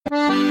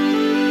everyone,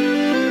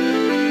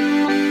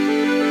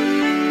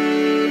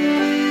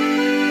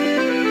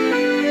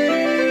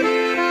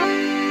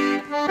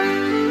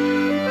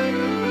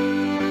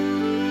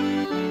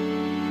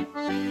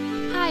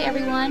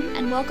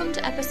 and welcome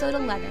to episode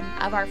 11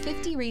 of our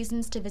 50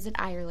 Reasons to Visit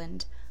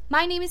Ireland.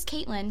 My name is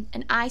Caitlin,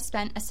 and I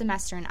spent a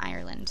semester in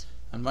Ireland.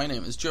 And my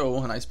name is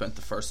Joe, and I spent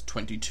the first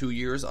 22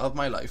 years of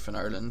my life in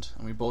Ireland,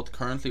 and we both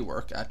currently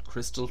work at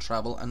Crystal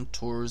Travel and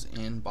Tours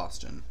in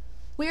Boston.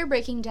 We are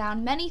breaking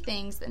down many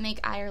things that make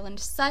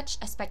Ireland such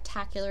a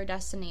spectacular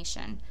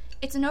destination.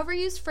 It's an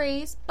overused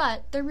phrase,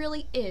 but there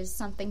really is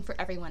something for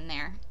everyone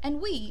there,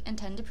 and we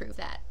intend to prove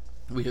that.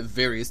 We have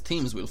various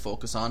themes we'll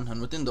focus on,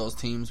 and within those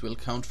themes we'll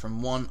count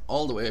from 1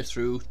 all the way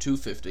through to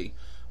 50.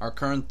 Our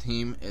current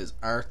theme is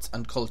arts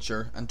and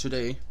culture, and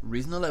today,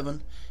 reason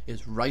 11,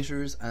 is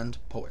writers and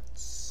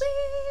poets.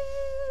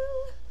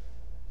 Woo!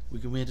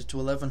 We made it to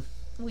 11.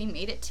 We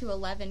made it to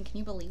 11, can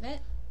you believe it?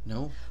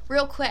 No.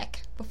 Real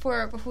quick,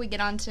 before we get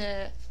on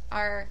to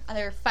our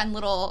other fun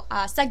little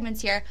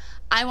segments here,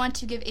 I want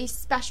to give a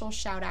special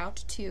shout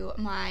out to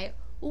my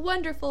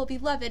wonderful,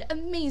 beloved,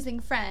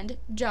 amazing friend,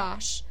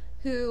 Josh,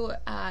 who,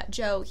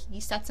 Joe, he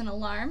sets an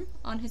alarm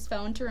on his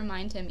phone to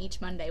remind him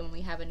each Monday when we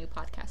have a new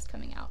podcast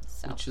coming out.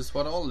 So. Which is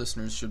what all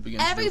listeners should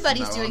begin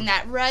Everybody's to do doing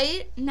that,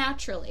 right?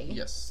 Naturally.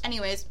 Yes.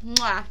 Anyways,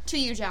 mwah, to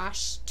you,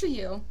 Josh. To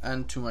you.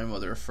 And to my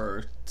mother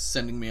for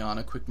sending me on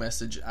a quick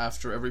message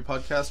after every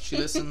podcast she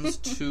listens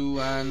to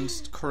and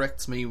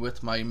corrects me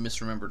with my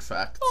misremembered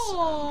facts.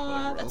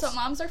 Aww, that's what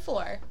moms are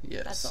for.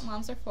 Yes. That's what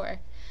moms are for.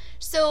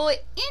 So,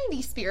 in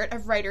the spirit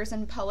of writers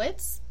and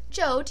poets,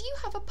 Joe, do you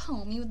have a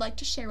poem you would like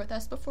to share with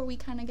us before we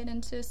kind of get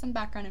into some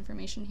background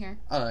information here?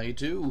 I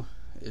do.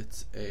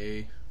 It's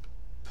a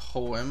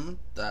poem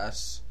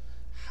that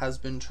has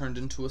been turned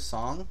into a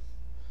song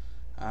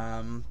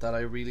that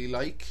I really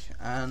like,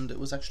 and it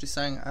was actually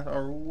sang at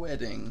our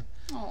wedding.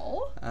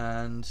 Oh.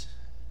 And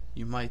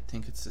you might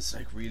think it's this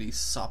like really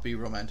soppy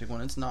romantic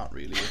one. It's not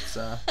really. It's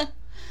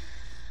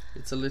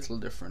it's a little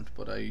different,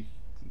 but I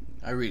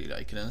really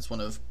like it, and it's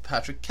one of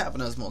Patrick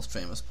Kavanagh's most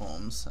famous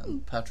poems.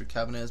 And Patrick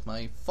Kavanagh is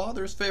my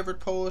father's favourite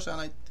poet, and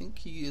I think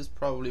he is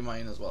probably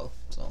mine as well.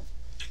 So,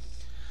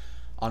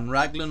 on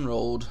Raglan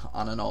Road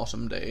on an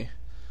autumn day,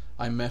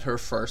 I met her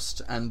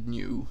first and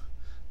knew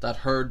that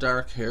her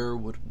dark hair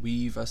would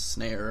weave a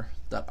snare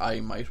that I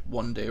might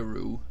one day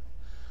rue.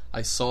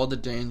 I saw the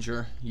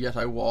danger, yet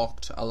I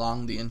walked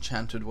along the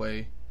enchanted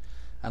way,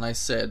 and I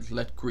said,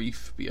 let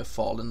grief be a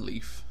fallen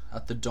leaf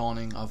at the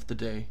dawning of the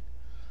day.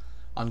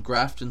 On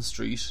Grafton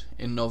Street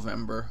in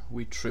November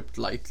we tripped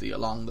lightly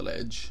along the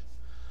ledge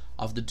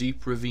of the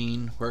deep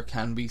ravine where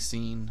can be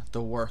seen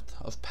the worth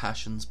of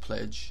passion's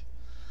pledge.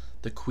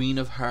 The Queen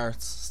of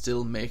Hearts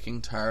still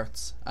making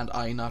tarts, and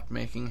I not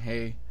making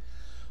hay.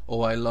 Oh,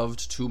 I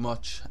loved too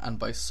much, and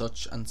by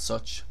such and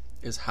such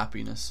is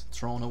happiness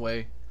thrown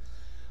away.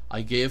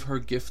 I gave her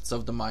gifts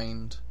of the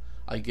mind,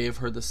 I gave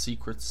her the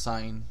secret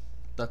sign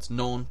that's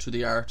known to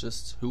the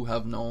artists who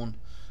have known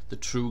the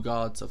true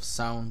gods of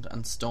sound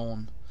and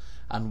stone,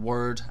 and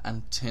word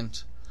and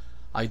tint.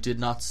 I did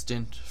not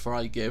stint, for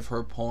I gave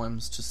her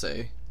poems to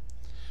say,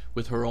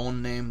 with her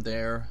own name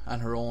there,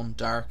 and her own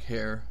dark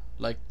hair,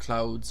 like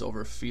clouds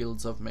over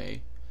fields of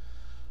May.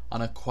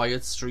 On a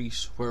quiet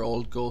street where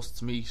old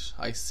ghosts meet,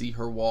 I see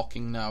her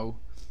walking now,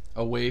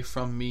 away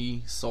from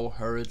me so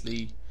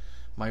hurriedly.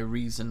 My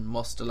reason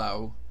must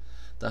allow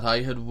that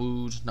I had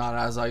wooed, not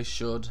as I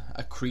should,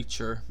 a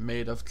creature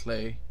made of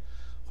clay.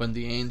 When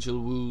the angel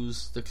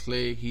woos, the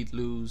clay he'd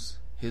lose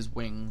his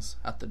wings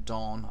at the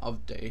dawn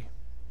of day.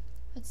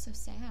 That's so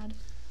sad.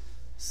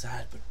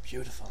 Sad but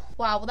beautiful.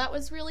 Wow, well that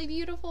was really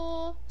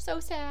beautiful. So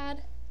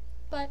sad,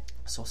 but...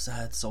 So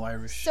sad, so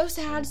Irish. So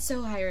sad,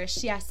 so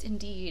Irish, yes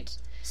indeed.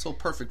 So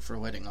perfect for a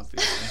wedding,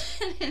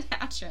 obviously.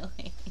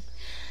 Naturally.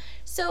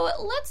 So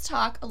let's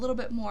talk a little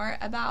bit more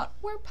about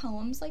where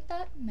poems like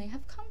that may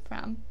have come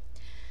from.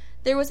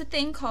 There was a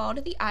thing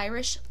called the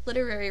Irish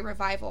Literary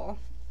Revival,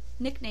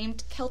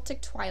 nicknamed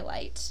Celtic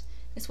Twilight.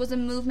 This was a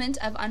movement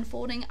of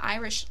unfolding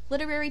Irish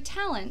literary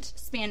talent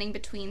spanning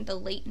between the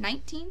late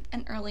 19th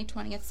and early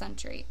 20th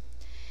century.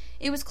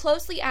 It was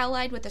closely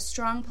allied with a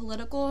strong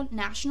political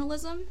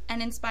nationalism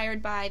and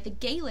inspired by the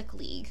Gaelic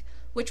League,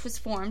 which was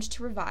formed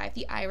to revive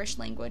the Irish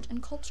language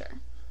and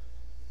culture.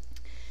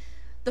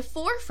 The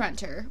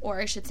forefronter, or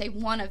I should say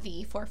one of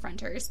the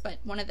forefronters, but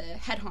one of the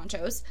head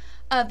honchos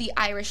of the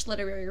Irish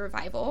Literary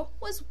Revival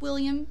was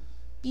William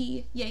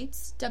B.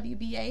 Yeats,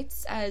 W.B.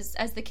 Yeats, as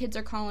the kids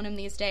are calling him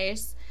these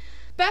days.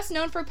 Best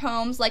known for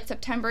poems like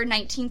September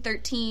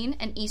 1913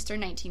 and Easter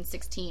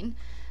 1916,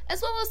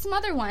 as well as some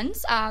other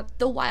ones,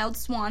 The Wild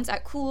Swans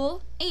at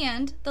Coole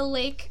and The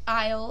Lake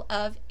Isle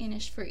of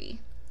Innisfree.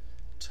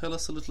 Tell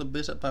us a little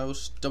bit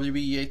about W.B.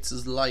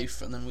 Yeats'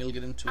 life, and then we'll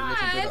get into a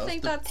little bit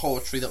of the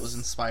poetry that was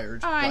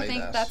inspired by that. I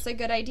think that's a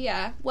good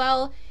idea.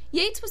 Well,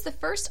 Yeats was the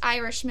first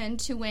Irishman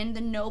to win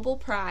the Nobel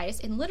Prize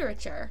in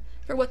Literature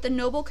for what the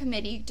Nobel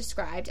Committee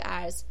described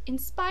as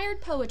inspired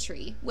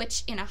poetry,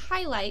 which, in a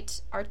highlight,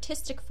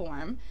 artistic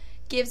form,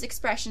 gives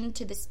expression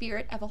to the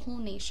spirit of a whole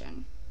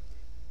nation.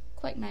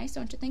 Quite nice,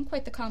 don't you think?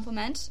 Quite the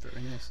compliment.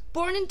 Very nice.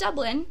 Born in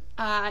Dublin,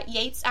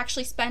 Yeats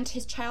actually spent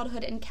his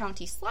childhood in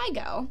County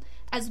Sligo,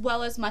 as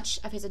well as much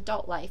of his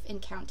adult life in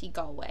County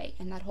Galway.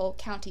 And that whole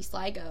County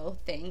Sligo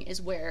thing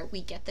is where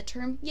we get the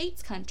term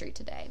Yeats country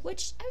today,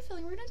 which I have a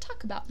feeling we're going to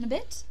talk about in a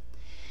bit.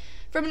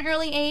 From an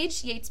early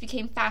age, Yeats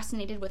became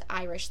fascinated with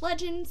Irish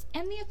legends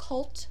and the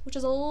occult, which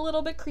is a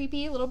little bit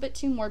creepy, a little bit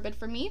too morbid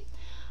for me.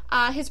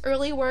 His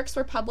early works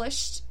were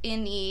published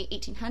in the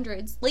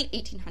late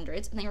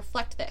 1800s, and they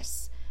reflect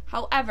this.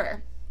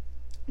 However,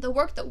 the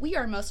work that we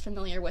are most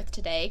familiar with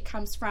today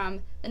comes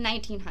from the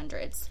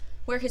 1900s,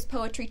 where his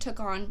poetry took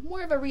on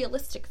more of a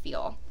realistic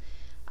feel.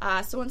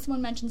 So when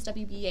someone mentions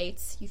W.B.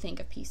 Yeats, you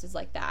think of pieces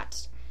like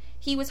that.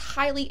 He was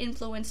highly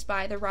influenced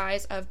by the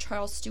rise of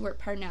Charles Stewart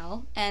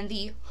Parnell and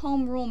the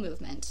Home Rule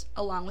movement,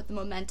 along with the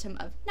momentum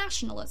of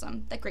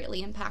nationalism that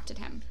greatly impacted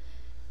him.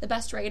 The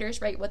best writers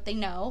write what they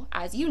know,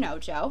 as you know,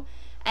 Joe,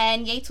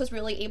 and Yeats was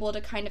really able to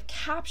kind of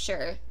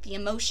capture the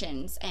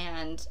emotions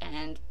and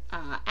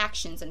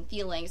actions and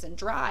feelings and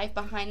drive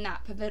behind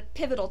that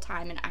pivotal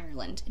time in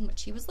Ireland in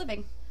which he was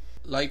living.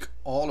 Like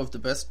all of the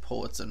best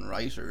poets and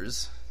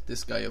writers,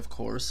 this guy, of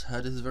course,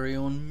 had his very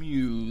own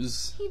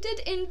muse. He did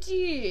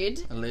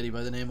indeed. A lady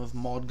by the name of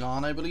Maud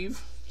Gonne, I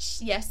believe.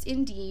 Yes,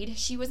 indeed.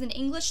 She was an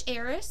English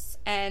heiress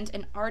and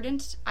an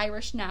ardent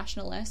Irish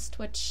nationalist,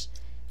 which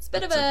is a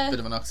bit of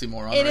an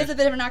oxymoron. It is a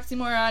bit of an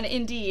oxymoron,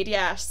 indeed,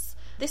 yes.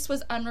 This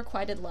was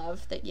unrequited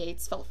love that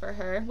Yeats felt for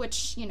her,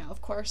 which,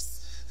 of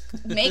course,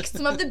 makes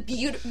some of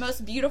the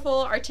most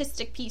beautiful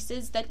artistic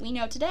pieces that we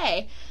know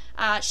today.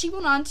 She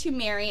went on to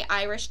marry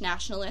Irish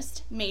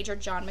nationalist Major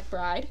John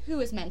McBride, who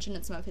is mentioned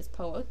in some of his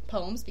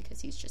poems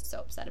because he's just so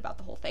upset about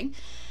the whole thing.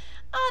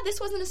 This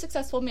wasn't a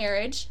successful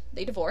marriage.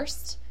 They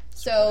divorced.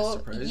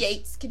 Surprise.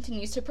 Yeats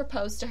continues to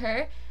propose to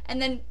her,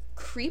 and then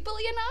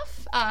creepily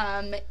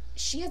enough,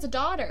 she has a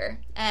daughter,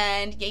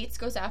 and Yeats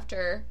goes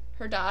after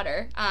her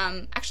daughter.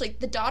 Actually,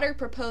 the daughter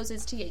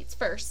proposes to Yeats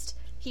first.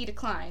 He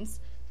declines.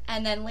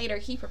 And then later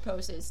he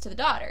proposes to the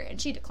daughter, and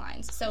she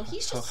declines. So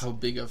he's just... How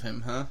big of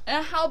him, huh?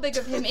 How big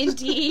of him,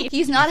 indeed.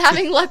 He's not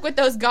having luck with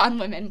those Gonne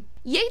women.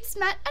 Yeats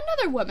met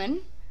another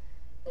woman.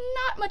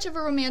 Not much of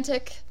a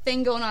romantic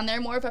thing going on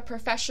there. More of a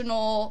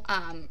professional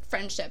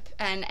friendship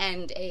and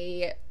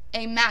a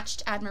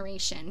matched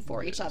admiration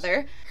for each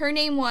other. Her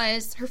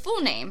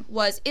full name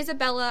was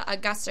Isabella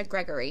Augusta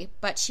Gregory,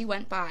 but she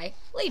went by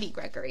Lady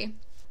Gregory.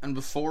 And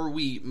before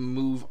we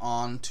move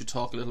on to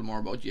talk a little more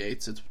about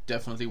Yeats, it's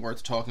definitely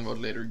worth talking about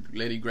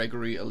Lady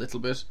Gregory a little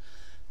bit,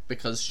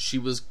 because she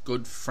was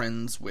good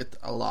friends with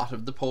a lot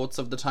of the poets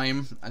of the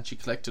time, and she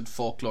collected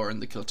folklore in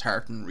the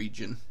Kiltartan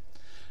region.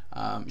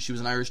 She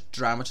was an Irish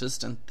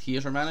dramatist and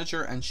theatre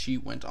manager, and she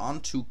went on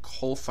to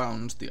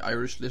co-found the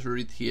Irish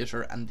Literary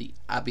Theatre and the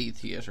Abbey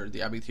Theatre.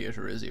 The Abbey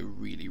Theatre is a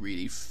really,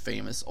 really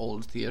famous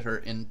old theatre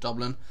in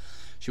Dublin.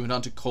 She went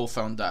on to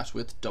co-found that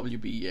with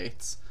W.B.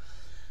 Yeats.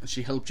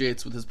 She helped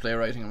Yeats with his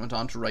playwriting and went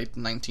on to write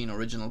 19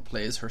 original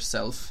plays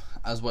herself,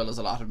 as well as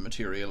a lot of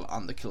material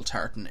on the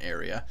Kiltartan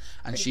area.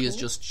 And she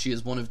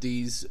is one of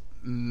these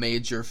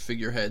major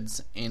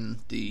figureheads in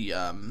the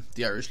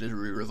Irish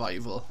literary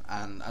revival.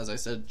 And as I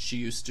said, she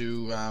used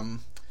to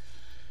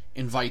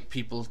invite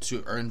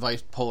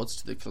poets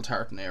to the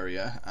Kiltartan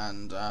area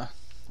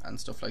and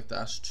stuff like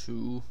that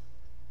to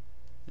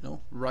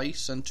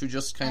write and to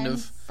just kind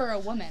of for a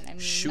woman,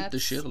 shoot the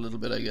shit a little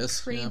bit, I guess.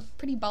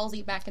 Pretty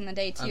ballsy back in the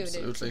day too.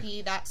 Absolutely. To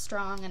be that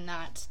strong and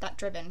that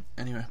driven.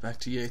 Anyway, back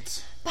to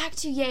Yeats.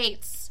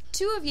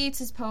 Two of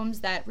Yeats's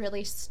poems that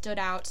really stood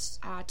out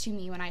to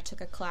me when I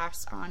took a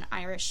class on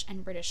Irish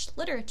and British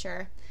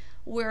literature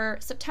were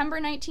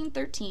September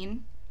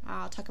 1913.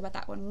 I'll talk about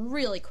that one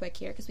really quick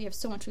here because we have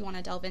so much we want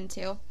to delve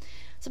into.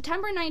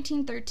 September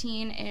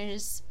 1913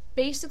 is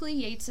basically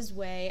Yeats's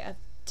way of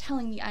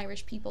telling the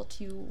Irish people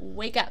to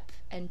wake up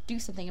and do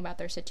something about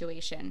their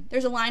situation.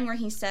 There's a line where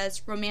he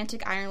says,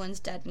 "Romantic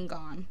Ireland's dead and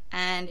gone,"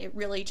 and it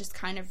really just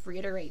kind of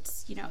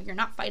reiterates, you're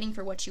not fighting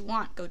for what you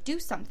want, go do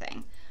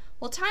something.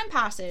 Well, time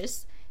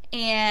passes,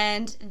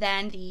 and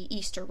then the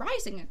Easter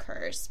Rising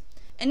occurs.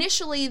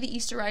 Initially, the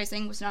Easter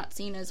Rising was not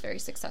seen as very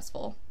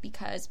successful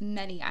because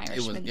many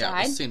Irishmen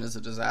died. It was seen as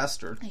a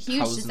disaster. A huge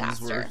Thousands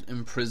disaster. were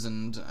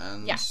imprisoned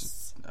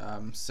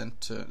and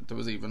sent to... There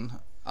was even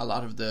a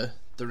lot of the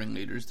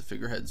ringleaders, the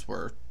figureheads,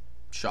 were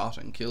shot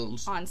and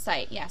killed. On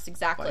site, yes,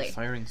 exactly. By a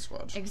firing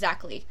squad.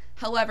 Exactly.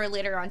 However,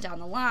 later on down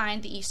the line,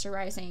 the Easter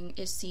Rising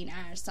is seen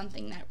as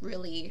something that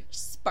really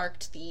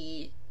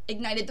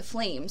ignited the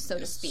flames, so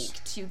to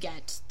speak, to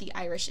get the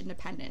Irish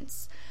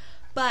independence.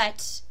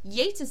 But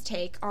Yeats's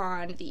take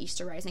on the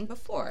Easter Rising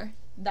before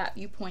that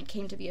viewpoint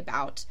came to be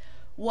about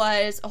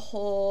was a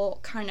whole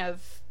kind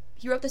of...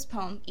 He wrote this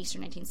poem, Easter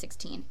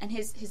 1916, and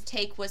his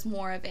take was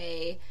more of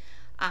a...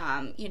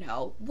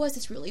 was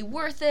this really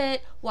worth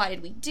it? Why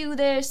did we do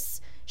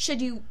this?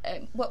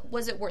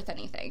 Was it worth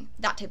anything?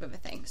 That type of a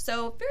thing.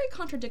 So very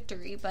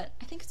contradictory, but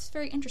I think it's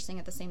very interesting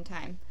at the same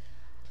time.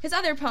 His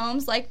other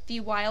poems, like The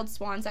Wild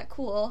Swans at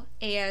Coole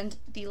and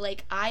The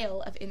Lake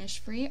Isle of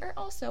Innisfree, are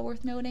also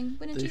worth noting,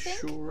 wouldn't you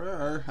think? They sure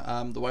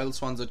are. The Wild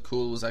Swans at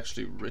Coole was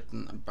actually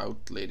written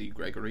about Lady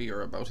Gregory,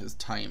 or about his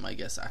time, I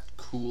guess, at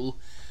Coole.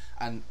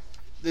 And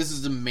this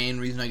is the main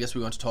reason I guess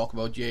we want to talk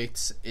about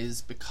Yeats,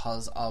 is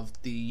because of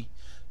the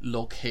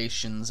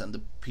locations and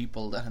the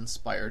people that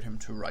inspired him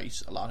to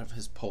write a lot of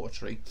his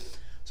poetry.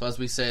 So as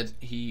we said,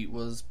 he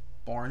was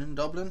born in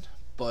Dublin,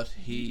 but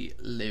he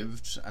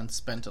lived and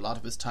spent a lot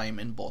of his time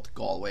in both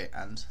Galway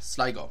and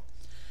Sligo.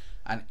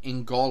 And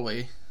in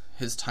Galway,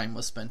 his time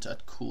was spent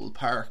at Coole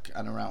Park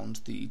and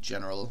around the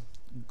general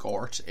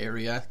Gort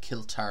area,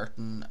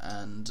 Kiltartan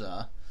and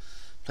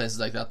places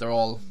like that. They're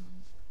all,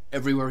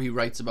 everywhere he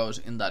writes about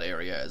in that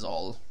area it's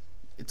all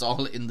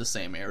in the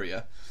same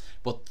area.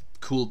 But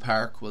Coole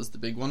Park was the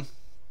big one.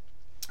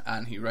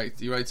 And he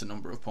writes a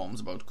number of poems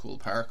about Coole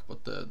Park,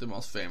 but the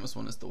most famous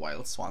one is The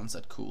Wild Swans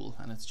at Coole,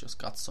 and it's just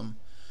got some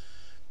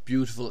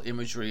beautiful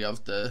imagery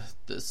of the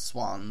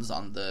swans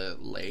on the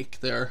lake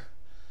there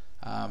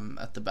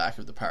at the back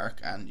of the park.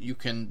 And you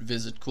can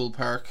visit Coole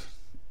Park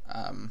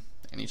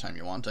anytime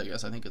you want, I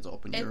guess. I think it's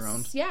open year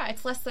round. Yeah,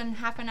 it's less than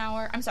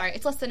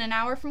it's less than an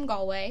hour from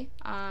Galway.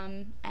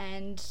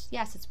 And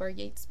yes, it's where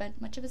Yeats spent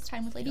much of his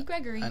time with Lady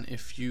Gregory. And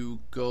if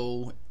you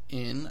go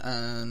in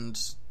and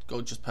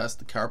go just past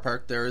the car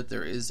park there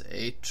is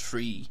a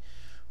tree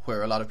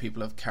where a lot of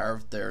people have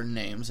carved their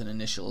names and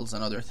initials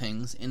and other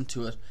things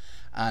into it.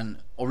 And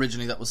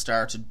originally that was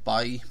started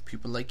by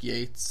people like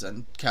Yeats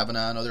and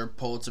Kavanagh and other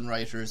poets and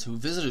writers who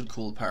visited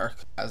Coole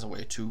Park as a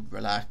way to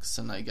relax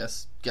and I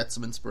guess get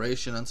some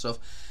inspiration and stuff.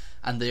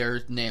 And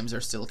their names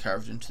are still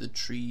carved into the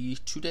tree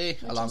today,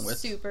 which is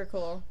super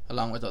cool.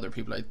 Along with other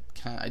people.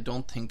 I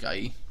don't think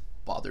I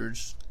bothered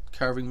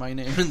carving my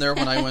name in there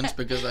when I went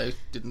because I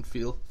didn't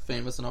feel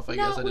famous enough. I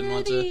guess I didn't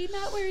want to.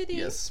 Not worthy.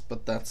 Yes,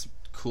 but that's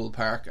Coole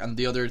Park. And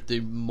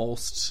the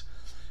most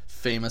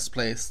famous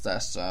place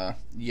that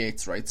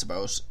Yeats writes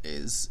about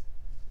is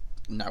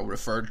now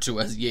referred to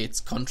as Yeats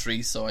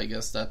Country, so I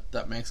guess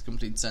that makes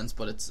complete sense.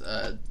 But it's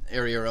an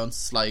area around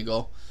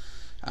Sligo,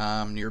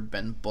 near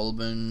Ben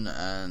Bulben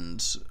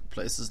and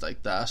places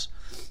like that.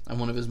 And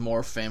one of his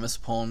more famous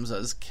poems,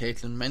 as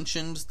Caitlin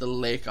mentioned, The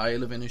Lake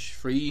Isle of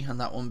Innisfree, and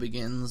that one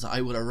begins,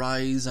 I will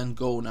arise and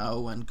go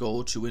now and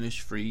go to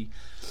Innisfree.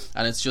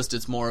 And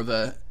it's more of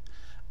a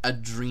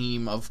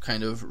dream of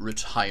kind of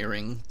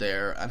retiring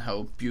there and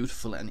how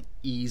beautiful and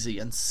easy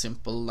and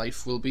simple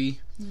life will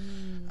be.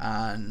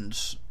 And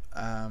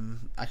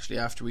actually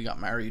after we got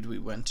married we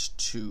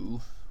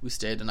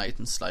stayed a night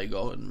in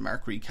Sligo in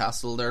Markree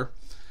Castle there.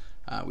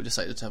 We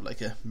decided to have like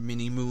a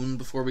mini moon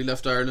before we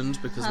left Ireland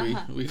because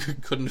we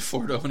couldn't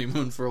afford a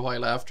honeymoon for a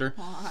while after.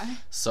 Why?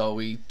 So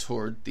we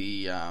toured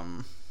the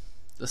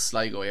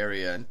Sligo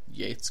area in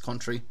Yeats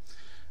Country,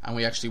 and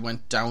we actually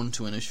went down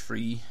to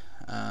Innisfree,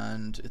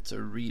 and it's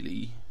a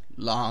really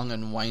long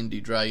and windy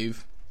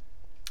drive.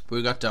 But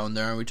we got down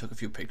there and we took a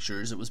few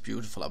pictures. It was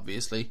beautiful,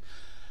 obviously.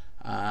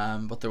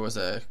 But there was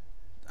a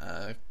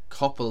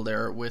couple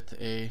there with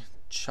a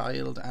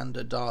child and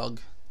a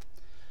dog,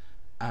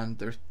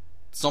 and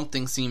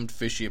something seemed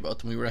fishy about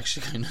them. We were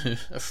actually kind of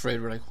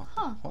afraid. We're like,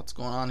 what's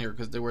going on here?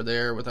 Because they were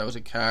there without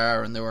a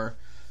car, and they were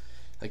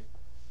like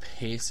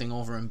pacing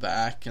over and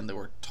back, and they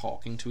were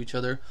talking to each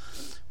other.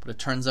 But it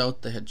turns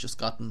out they had just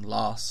gotten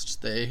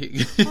lost.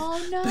 They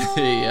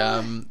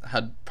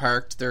had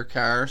parked their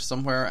car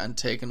somewhere and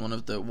taken one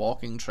of the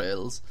walking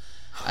trails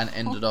and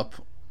ended up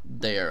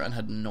there and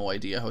had no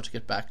idea how to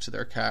get back to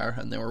their car,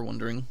 and they were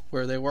wondering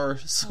where they were.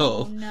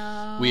 So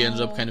we ended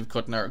up kind of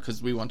cutting out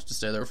because we wanted to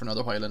stay there for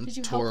another while and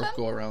go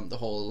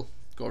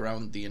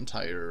around the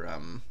entire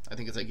I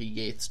think it's like a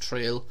Yeats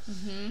trail.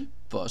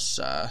 But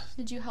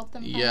did you help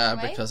them? Yeah,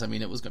 because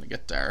it was going to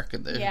get dark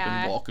and they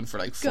had been walking for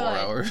like 4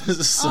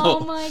 hours. So oh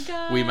my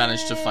gosh, we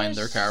managed to find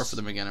their car for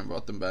them again and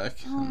brought them back.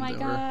 Oh my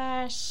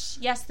gosh.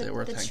 Yes,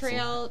 the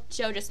trail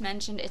Joe just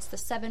mentioned, it's the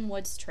Seven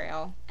Woods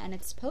Trail, and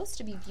it's supposed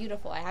to be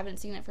beautiful. I haven't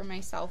seen it for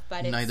myself,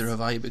 but neither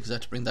have I, because I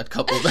had to bring that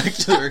couple back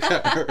to their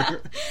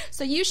car.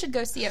 So you should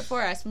go see it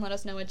for us and let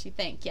us know what you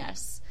think.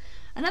 Yes.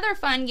 Another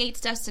fun Yeats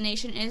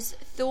destination is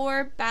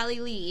Thor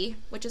Ballylee,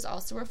 which is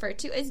also referred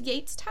to as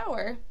Yeats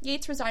Tower.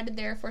 Yeats resided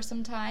there for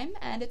some time,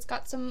 and it's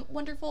got some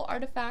wonderful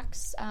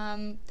artifacts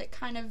that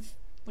kind of,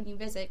 when you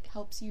visit,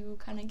 helps you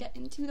kind of get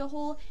into the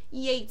whole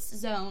Yeats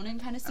zone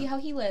and kind of see how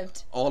he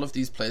lived. All of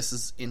these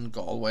places in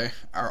Galway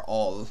are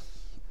all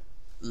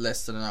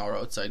less than an hour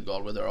outside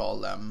Galway. They're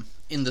all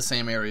in the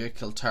same area,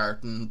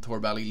 Kiltartan,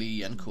 Thor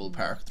Ballylee and Coole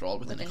Park. They're all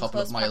within a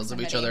couple of miles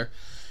of each other.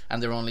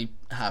 And they're only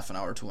half an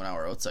hour to an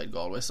hour outside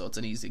Galway, so it's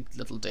an easy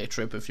little day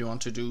trip if you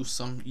want to do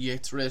some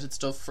Yeats-related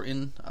stuff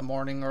in a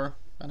morning or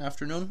an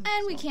afternoon.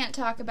 And we can't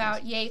talk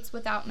about Yeats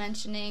without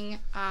mentioning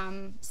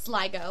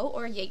Sligo,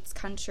 or Yeats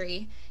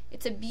Country.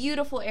 It's a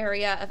beautiful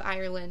area of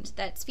Ireland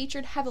that's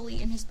featured heavily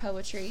in his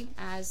poetry.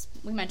 As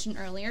we mentioned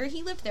earlier,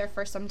 he lived there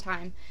for some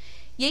time.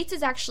 Yeats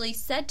is actually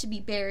said to be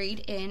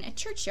buried in a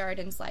churchyard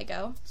in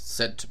Sligo.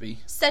 Said to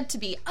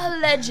be,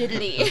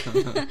 allegedly.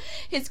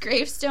 His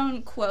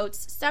gravestone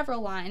quotes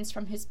several lines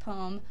from his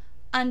poem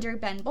Under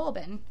Ben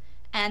Bulben,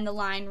 and the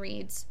line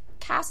reads,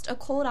 "Cast a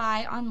cold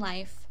eye on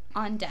life,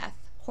 on death,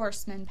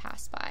 horsemen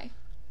pass by."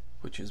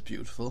 Which is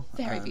beautiful.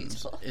 Very and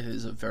beautiful. It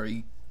is a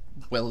very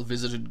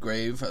well-visited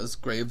grave, as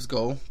graves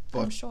go,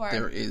 but I'm sure.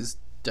 there is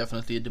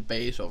definitely a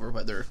debate over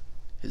whether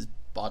his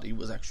body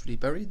was actually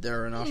buried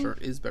there or not, or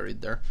is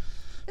buried there.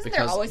 Isn't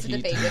there always a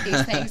debate with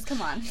these things?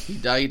 Come on. He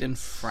died in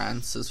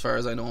France, as far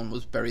as I know, and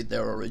was buried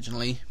there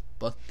originally,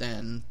 but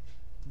then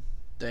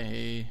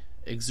they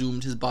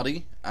exhumed his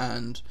body,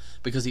 and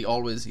because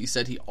he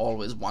said he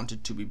always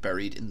wanted to be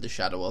buried in the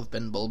shadow of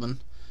Ben Bulben,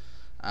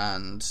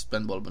 and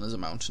Ben Bulben is a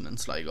mountain in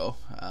Sligo,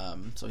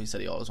 so he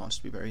said he always wanted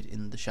to be buried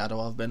in the shadow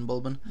of Ben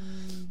Bulben,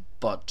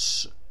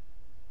 but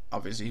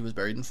obviously he was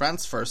buried in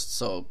France first,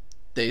 so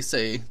they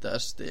say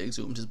that they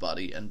exhumed his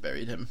body and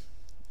buried him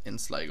in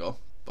Sligo,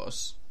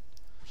 but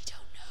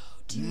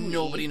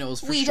nobody knows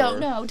for sure. We don't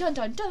know. Dun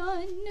dun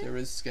dun. There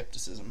is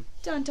skepticism.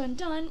 Dun dun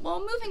dun. Well,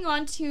 moving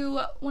on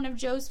to one of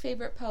Joe's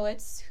favorite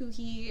poets, who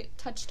he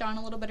touched on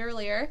a little bit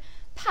earlier,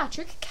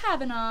 Patrick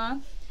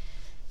Kavanagh.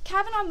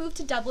 Kavanagh moved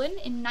to Dublin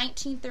in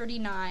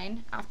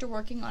 1939 after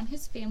working on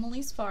his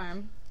family's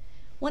farm.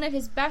 One of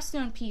his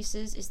best-known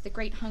pieces is The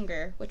Great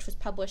Hunger, which was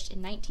published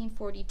in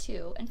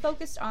 1942 and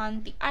focused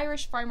on the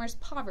Irish farmers'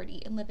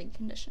 poverty and living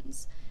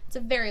conditions. It's a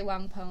very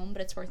long poem,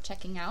 but it's worth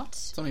checking out.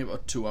 It's only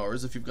about 2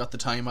 hours. If you've got the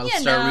time, I'll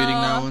start reading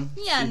now.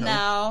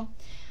 And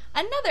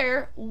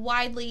Another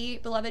widely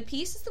beloved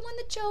piece is the one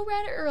that Joe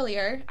read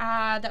earlier,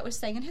 that was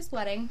sang at his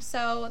wedding.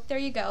 So there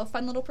you go,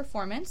 fun little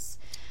performance.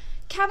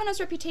 Kavanagh's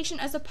reputation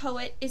as a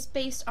poet is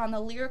based on the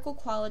lyrical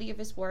quality of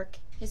his work,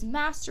 his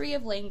mastery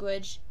of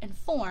language and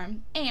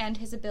form, and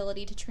his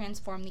ability to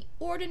transform the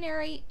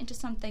ordinary into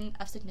something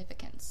of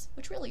significance,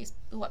 which really is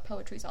what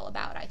poetry is all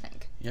about, I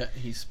think. Yeah,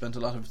 he spent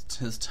a lot of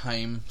his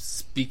time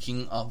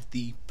speaking of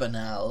the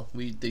banal.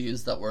 They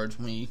used that word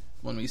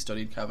when we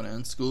studied Kavanagh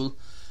in school,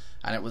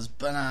 and it was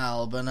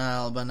banal,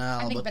 I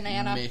think but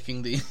banana.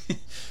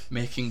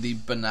 making the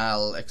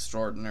banal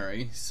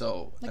extraordinary.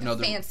 So Like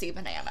another a fancy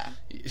banana.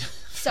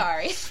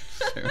 Sorry.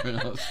 Fair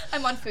enough.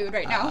 I'm on food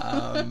right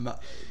now.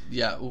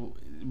 Yeah,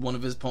 one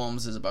of his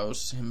poems is about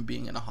him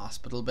being in a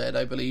hospital bed,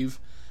 I believe,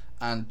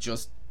 and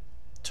just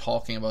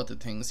talking about the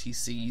things he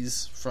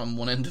sees from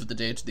one end of the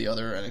day to the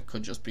other, and it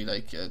could just be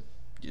like,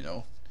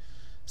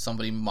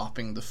 somebody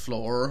mopping the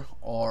floor,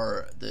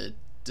 or the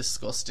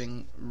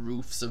disgusting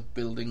roofs of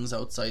buildings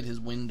outside his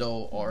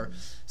window, or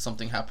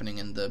something happening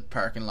in the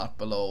parking lot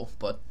below,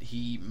 but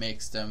he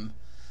makes them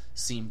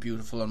seem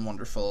beautiful and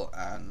wonderful,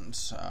 and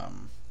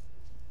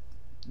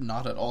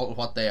not at all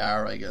what they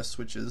are, I guess,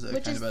 which is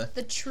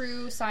the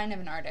true sign of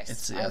an artist.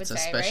 It's a a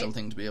special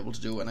thing to be able to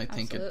do, and I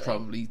think it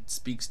probably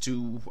speaks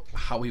to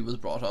how he was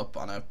brought up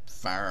on a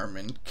farm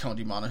in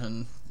County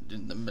Monaghan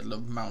in the middle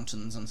of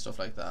mountains and stuff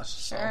like that.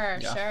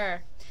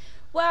 Sure.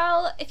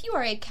 Well, if you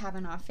are a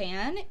Kavanagh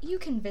fan, you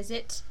can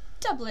visit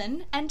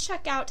Dublin and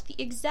check out the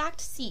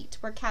exact seat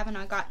where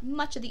Kavanagh got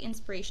much of the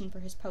inspiration for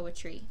his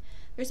poetry.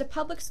 There's a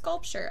public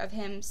sculpture of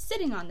him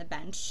sitting on the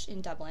bench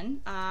in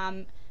Dublin,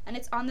 and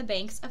it's on the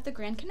banks of the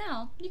Grand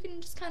Canal. You can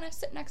just kind of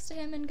sit next to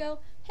him and go,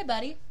 "Hey,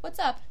 buddy, what's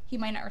up?" He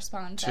might not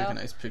respond, Take a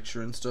nice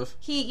picture and stuff.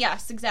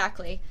 Yes,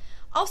 exactly.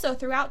 Also,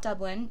 throughout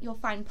Dublin, you'll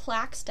find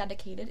plaques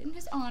dedicated in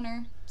his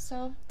honor.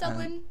 So,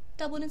 Dublin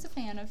is a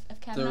fan of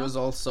Kavanagh. There was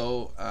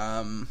also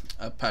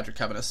a Patrick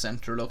Kavanagh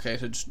Centre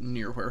located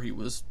near where he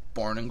was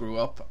born and grew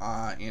up,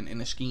 in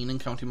Inniskeen in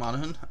County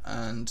Monaghan,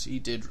 and he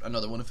did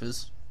another one of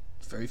his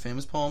very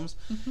famous poems,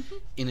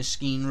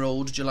 Inniskeen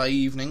Road, July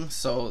Evening.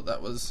 So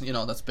that was,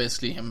 that's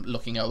basically him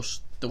looking out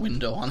the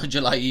window on a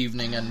July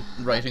evening and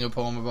writing a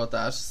poem about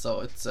that.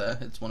 So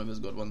it's one of his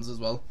good ones as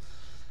well.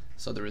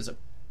 So there is a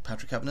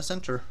Patrick Kavanagh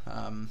Centre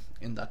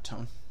in that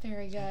town.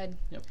 Very good.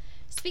 Yep.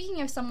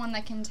 Speaking of someone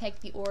that can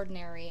take the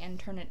ordinary and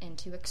turn it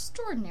into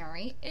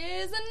extraordinary,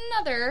 is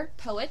another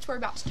poet we're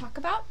about to talk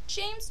about,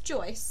 James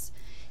Joyce.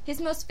 His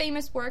most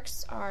famous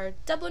works are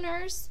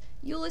Dubliners,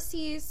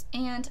 Ulysses,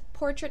 and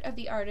Portrait of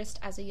the Artist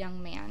as a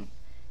Young Man.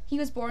 He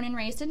was born and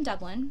raised in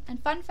Dublin,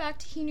 and fun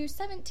fact, he knew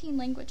 17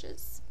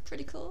 languages.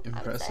 Pretty cool.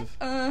 Impressive.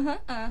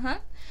 I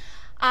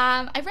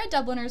read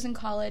Dubliners in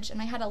college, and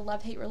I had a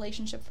love-hate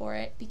relationship for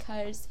it,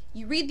 because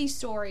you read these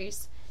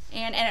stories,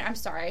 and I'm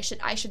sorry, I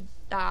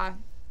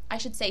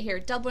should say here,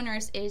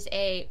 Dubliners is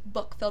a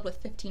book filled with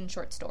 15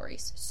 short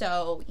stories.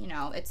 So,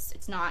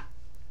 it's not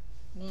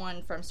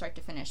one from start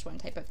to finish, one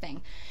type of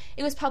thing.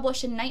 It was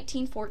published in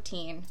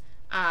 1914,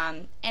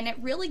 and it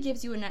really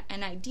gives you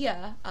an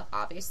idea,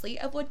 obviously,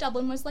 of what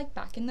Dublin was like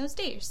back in those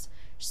days.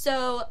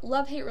 So,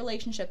 love-hate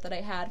relationship that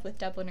I had with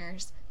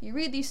Dubliners. You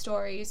read these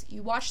stories,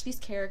 you watch these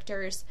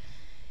characters.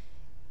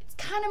 It's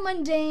kind of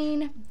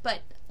mundane,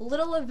 but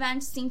little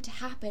events seem to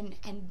happen,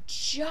 and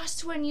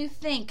just when you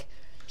think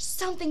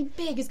something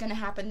big is going to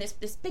happen, this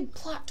big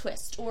plot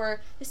twist,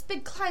 or this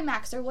big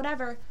climax, or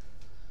whatever,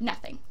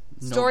 nothing.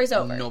 Story's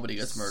over. Nobody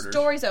gets murdered.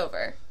 Story's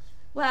over.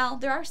 Well,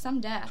 there are some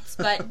deaths,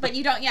 but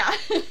you don't, yeah.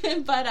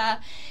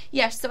 But,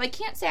 yes, so I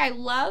can't say I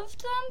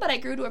loved them, but I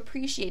grew to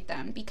appreciate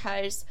them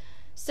because,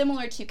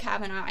 similar to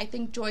Kavanagh, I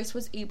think Joyce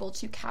was able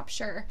to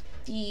capture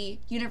the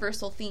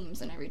universal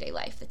themes in everyday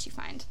life that you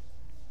find.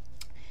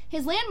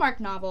 His landmark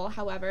novel,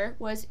 however,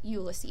 was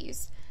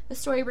Ulysses. The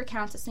story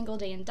recounts a single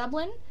day in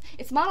Dublin.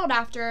 It's modeled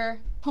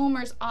after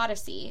Homer's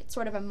Odyssey. It's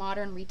sort of a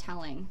modern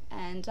retelling,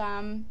 and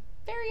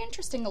very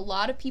interesting. A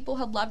lot of people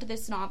have loved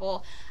this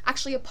novel.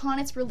 Actually, upon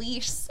its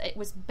release, it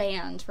was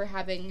banned for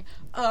having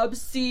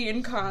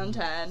obscene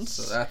content.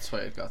 So that's why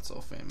it got so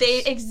famous.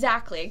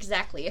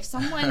 Exactly. If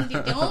someone,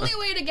 the only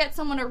way to get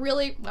someone to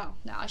really, well,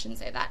 no, I shouldn't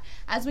say that.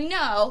 As we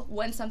know,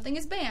 when something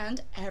is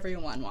banned,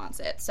 everyone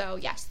wants it. So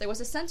yes, there was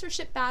a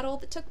censorship battle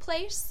that took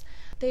place.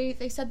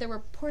 They said there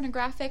were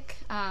pornographic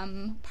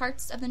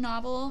parts of the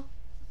novel.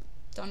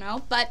 Don't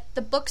know. But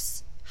the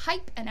book's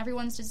hype and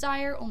everyone's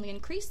desire only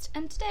increased,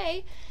 and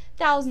today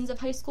thousands of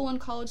high school and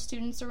college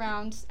students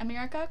around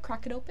America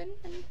crack it open,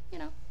 and,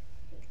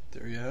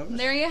 there you have it.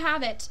 There you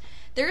have it.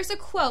 There's a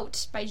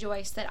quote by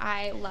Joyce that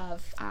I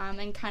love,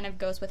 and kind of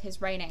goes with his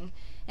writing,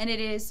 and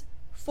it is,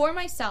 "For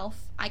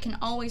myself, I can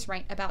always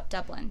write about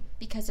Dublin,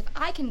 because if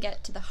I can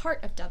get to the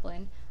heart of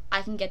Dublin,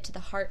 I can get to the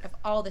heart of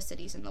all the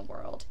cities in the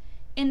world.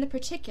 In the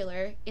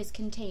particular is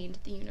contained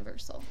the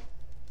universal,"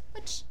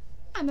 which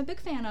I'm a big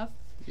fan of.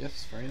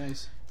 Yes, very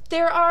nice.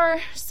 There are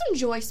some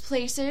Joyce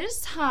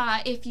places,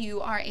 if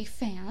you are a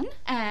fan,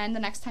 and the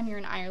next time you're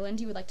in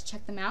Ireland you would like to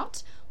check them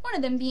out. One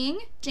of them being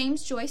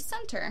James Joyce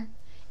Centre.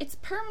 Its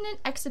permanent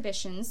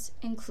exhibitions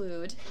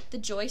include the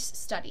Joyce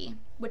Study,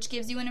 which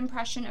gives you an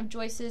impression of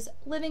Joyce's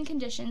living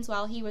conditions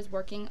while he was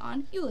working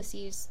on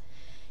Ulysses.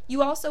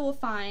 You also will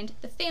find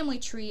the family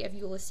tree of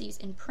Ulysses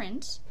in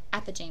print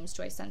at the James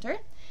Joyce Centre.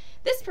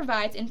 This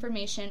provides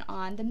information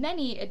on the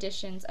many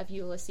editions of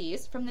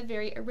Ulysses, from the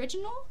very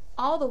original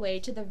all the way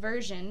to the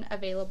version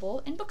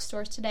available in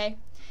bookstores today.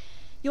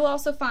 You'll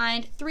also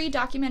find 3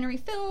 documentary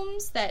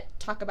films that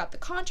talk about the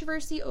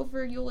controversy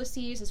over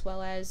Ulysses, as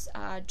well as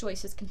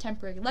Joyce's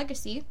contemporary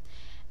legacy.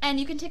 And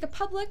you can take a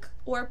public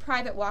or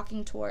private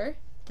walking tour,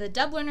 the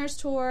Dubliners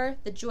Tour,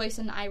 the Joyce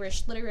and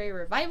Irish Literary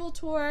Revival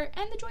Tour,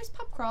 and the Joyce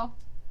Pub Crawl.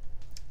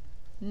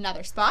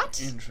 Another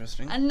spot.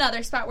 Interesting.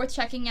 Another spot worth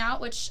checking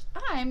out, which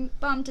I'm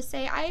bummed to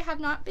say I have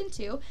not been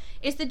to,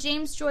 is the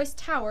James Joyce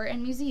Tower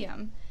and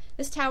Museum.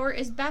 This tower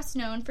is best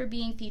known for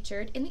being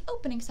featured in the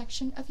opening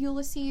section of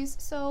Ulysses,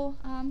 so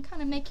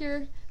kind of make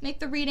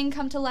the reading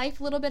come to life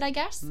a little bit, I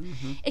guess.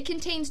 Mm-hmm. It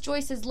contains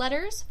Joyce's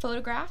letters,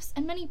 photographs,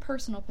 and many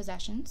personal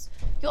possessions.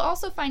 You'll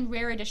also find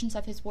rare editions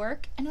of his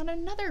work, and on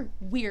another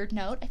weird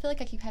note, I feel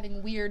like I keep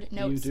having weird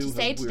notes to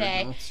say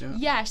today. Notes, yeah.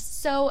 Yes,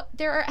 so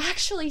there are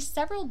actually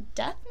several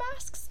death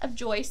masks of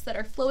Joyce that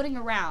are floating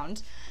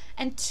around,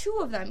 and 2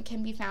 of them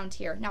can be found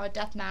here. Now, a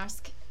death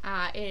mask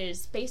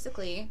is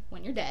basically,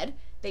 when you're dead,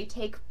 they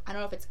take, I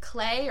don't know if it's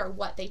clay or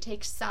what, they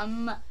take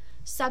some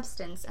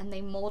substance and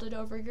they mold it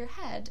over your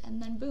head, and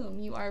then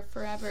boom, you are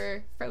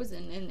forever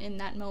frozen in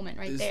that moment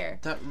there.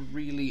 Is that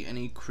really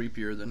any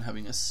creepier than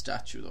having a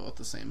statue, though, at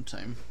the same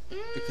time?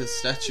 Because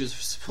statues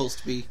are supposed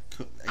to be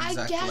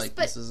exact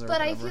likenesses or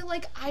whatever. I feel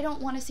like I don't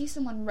want to see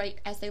someone right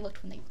as they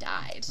looked when they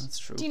died. That's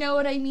true. Do you know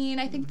what I mean?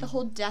 I think the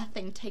whole death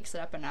thing takes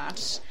it up a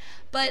notch.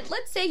 But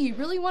let's say you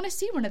really want to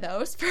see one of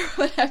those for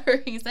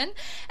whatever reason,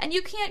 and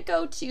you can't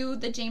go to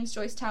the James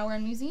Joyce Tower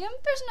and Museum.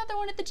 There's another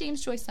one at the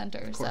James Joyce Centre.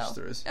 Of course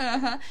there is.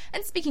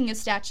 And speaking of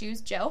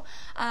statues, Joe,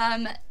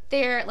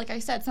 there, like I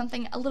said,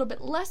 something a little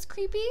bit less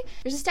creepy.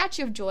 There's a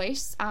statue of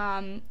Joyce,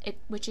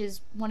 which is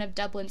one of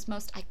Dublin's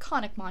most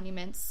iconic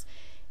monuments.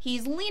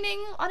 He's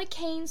leaning on a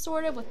cane,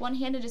 sort of, with one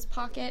hand in his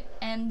pocket,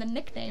 and the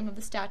nickname of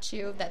the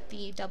statue that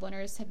the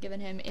Dubliners have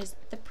given him is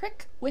the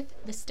Prick with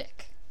the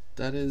Stick.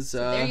 That is...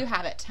 So there you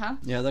have it, huh?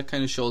 Yeah, that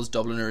kind of shows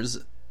Dubliners'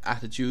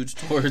 attitude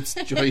towards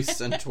Joyce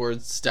and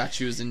towards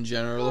statues in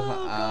general.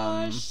 Oh,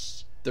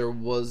 gosh. There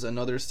was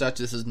another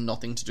statue. This has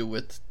nothing to do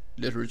with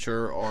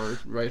literature or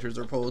writers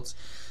or poets,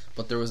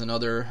 but there was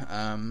another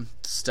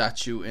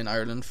statue in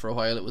Ireland for a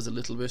while. It was a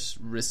little bit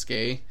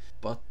risque,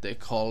 but they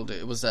called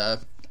it was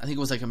I think it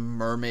was like a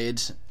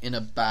mermaid in a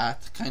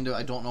bath, kind of.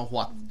 I don't know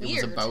what it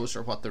was about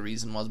or what the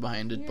reason was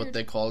behind it, but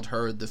they called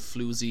her the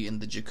floozy in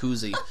the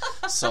jacuzzi.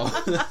 So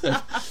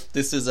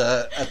this is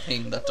a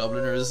thing that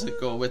Dubliners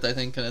go with, I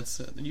think, and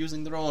it's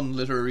using their own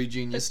literary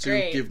genius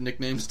to give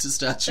nicknames to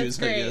statues,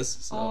 I guess.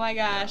 So, oh my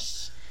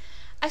gosh.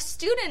 Yeah. A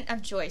student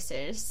of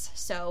Joyce's,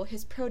 so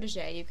his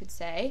protege, you could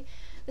say,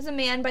 is a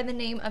man by the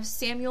name of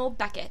Samuel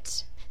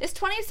Beckett. This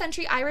 20th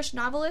century Irish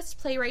novelist,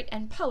 playwright,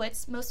 and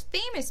poet's most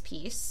famous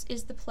piece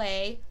is the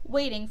play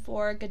Waiting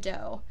for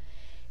Godot.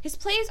 His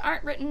plays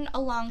aren't written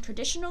along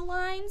traditional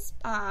lines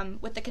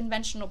with the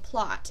conventional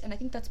plot, and I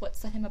think that's what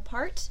set him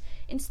apart.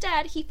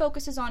 Instead, he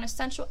focuses on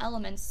essential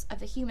elements of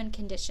the human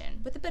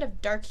condition with a bit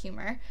of dark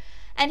humor,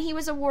 and he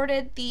was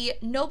awarded the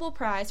Nobel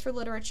Prize for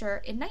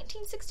Literature in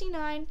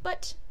 1969,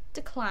 but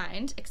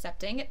declined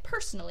accepting it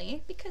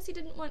personally because he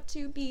didn't want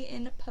to be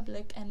in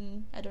public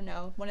and, I don't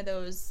know, one of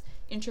those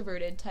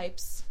introverted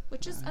types,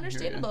 which is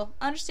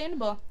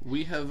understandable.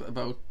 We have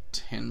about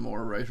 10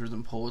 more writers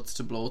and poets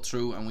to blow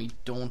through, and we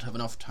don't have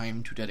enough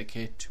time to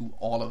dedicate to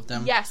all of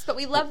them. Yes, but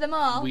we love them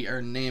all. We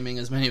are naming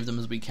as many of them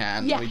as we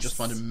can. Yes. We just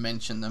want to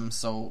mention them,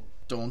 so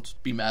don't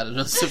be mad at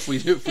us if we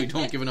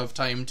don't give enough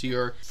time to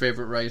your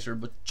favourite writer.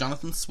 But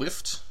Jonathan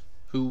Swift,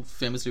 who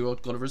famously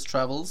wrote Gulliver's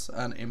Travels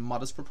and A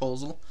Modest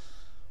Proposal,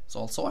 is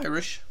also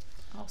Irish.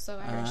 Also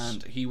Irish.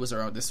 And he was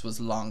around, this was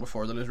long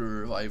before the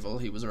literary revival,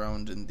 he was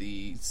around in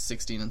the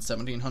 16 and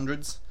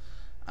 1700s.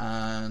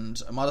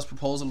 And A Modest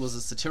Proposal was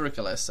a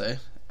satirical essay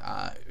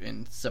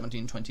in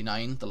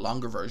 1729, the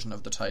longer version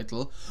of the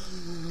title.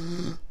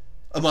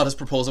 A modest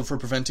proposal for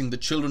preventing the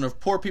children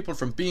of poor people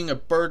from being a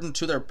burden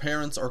to their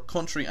parents or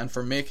country and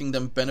for making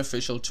them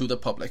beneficial to the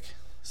public.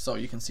 So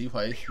you can see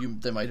why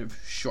they might have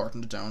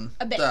shortened down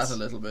that a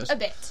little bit. A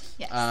bit,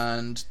 yes.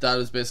 And that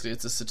is basically,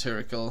 it's a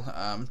satirical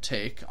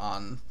take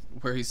on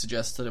where he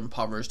suggests that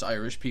impoverished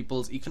Irish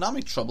people's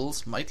economic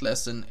troubles might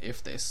lessen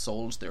if they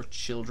sold their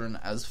children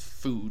as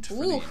food for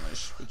the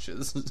English, which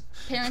is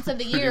Parents of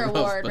the Year rough,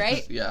 award,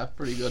 right? Yeah,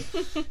 pretty good.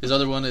 His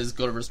other one is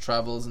Gulliver's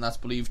Travels, and that's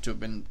believed to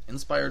have been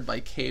inspired by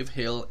Cave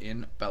Hill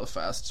in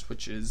Belfast,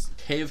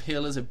 Cave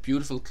Hill is a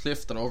beautiful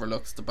cliff that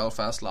overlooks the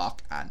Belfast Lough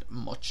and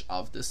much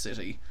of the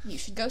city. You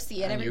should go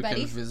see it, and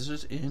everybody. You can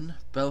visit it in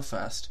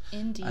Belfast.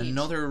 Indeed.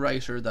 Another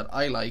writer that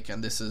I like,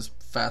 and this is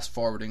fast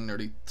forwarding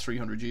nearly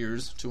 300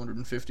 years,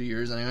 250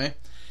 years anyway,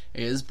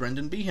 is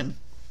Brendan Behan.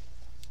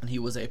 And he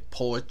was a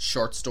poet,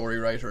 short story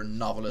writer,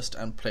 novelist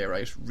and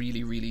playwright.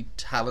 Really, really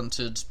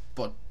talented,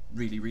 but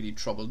really, really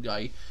troubled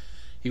guy.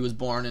 He was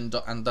born in...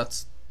 and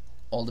that's...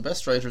 all the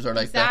best writers are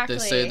like that. They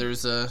say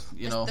there's a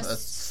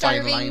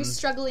fine line,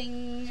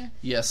 struggling,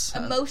 yes,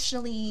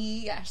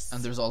 emotionally, yes.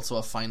 And there's also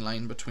a fine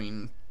line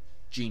between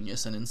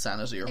genius and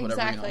insanity or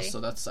whatever,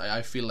 So that's,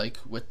 I feel like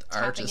with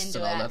artists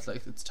and all that,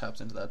 like it's tapped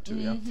into that too.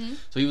 Yeah.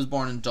 So he was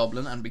born in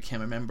Dublin and became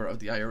a member of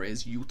the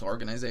IRA's youth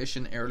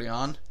organisation early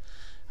on,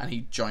 and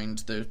he joined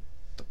the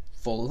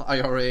full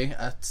IRA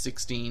at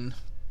 16.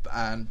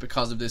 And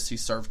because of this, he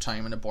served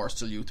time in a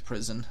Borstal youth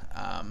prison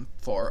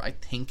for, I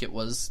think it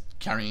was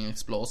carrying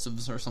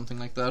explosives or something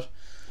like that.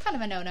 Kind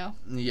of a no-no.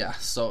 Yeah,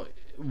 so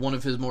one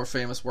of his more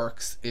famous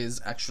works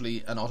is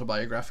actually an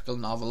autobiographical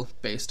novel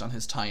based on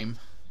his time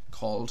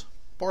called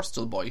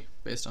Borstal Boy,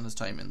 based on his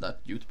time in that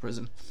youth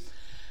prison.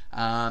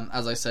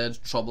 As I said,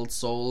 troubled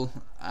soul,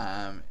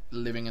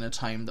 living in a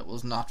time that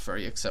was not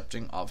very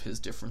accepting of his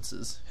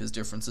differences. His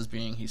differences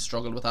being he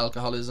struggled with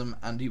alcoholism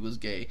and he was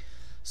gay.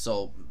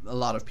 So a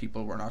lot of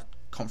people were not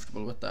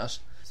comfortable with that.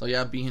 So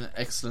yeah, being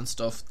excellent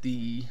stuff.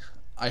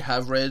 I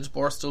have read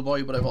Borstal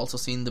Boy, but I've also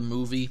seen the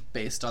movie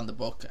based on the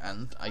book,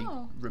 and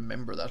I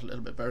remember that a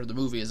little bit better. The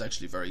movie is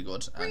actually very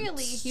good.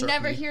 Really? You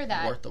never hear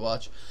that. Worth the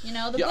watch. You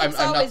know, the book's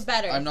always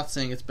better. I'm not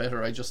saying it's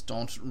better, I just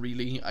don't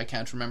really... I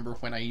can't remember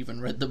when I even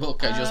read the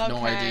book. I just know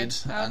I did.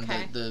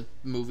 And the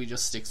movie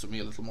just sticks with me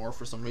a little more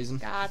for some reason.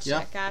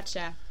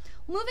 Gotcha.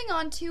 Moving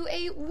on to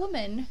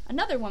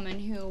another woman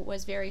who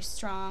was very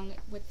strong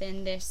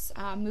within this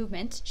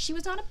movement. She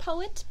was not a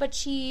poet, but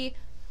she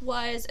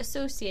was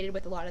associated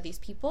with a lot of these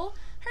people.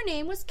 Her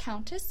name was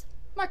Countess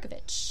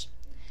Markievicz.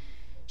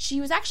 She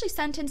was actually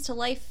sentenced to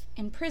life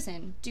in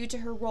prison due to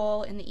her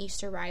role in the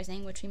Easter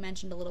Rising, which we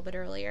mentioned a little bit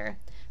earlier.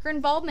 Her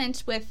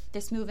involvement with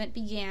this movement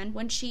began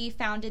when she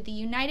founded the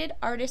United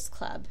Artists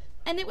Club,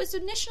 and it was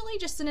initially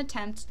just an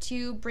attempt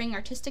to bring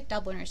artistic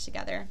Dubliners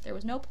together. There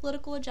was no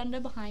political agenda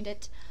behind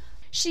it.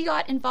 She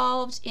got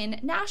involved in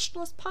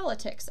nationalist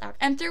politics,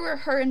 and through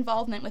her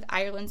involvement with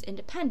Ireland's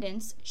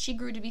independence, she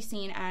grew to be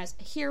seen as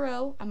a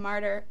hero, a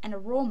martyr, and a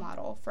role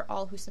model for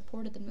all who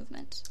supported the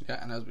movement.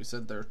 Yeah, and as we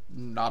said, they're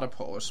not a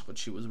poet, but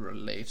she was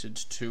related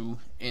to,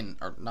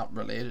 not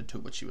related to,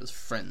 but she was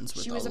friends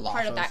with a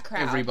lot of that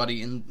crowd.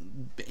 Everybody in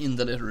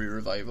the literary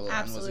revival.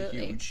 Absolutely. And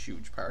was a huge,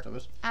 huge part of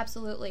it.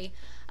 Absolutely.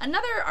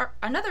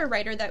 Another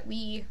writer that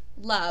we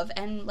love,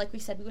 and like we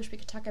said, we wish we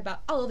could talk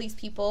about all of these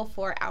people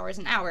for hours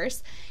and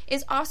hours,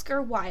 is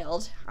Oscar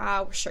Wilde.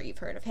 We're sure you've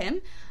heard of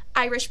him.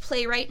 Irish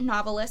playwright,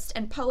 novelist,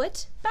 and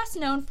poet, best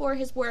known for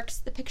his works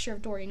The Picture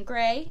of Dorian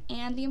Gray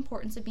and The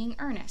Importance of Being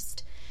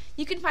Earnest.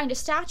 You can find a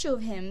statue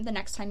of him the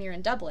next time you're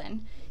in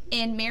Dublin,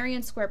 in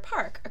Merrion Square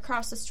Park,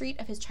 across the street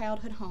of his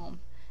childhood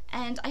home.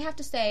 And I have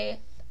to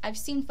say, I've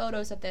seen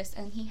photos of this,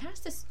 and he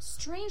has this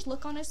strange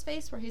look on his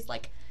face where he's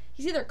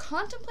either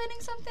contemplating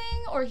something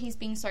or he's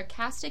being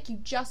sarcastic. You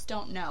just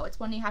don't know. It's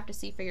one you have to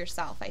see for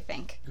yourself, I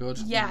think. Good.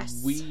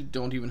 Yes. We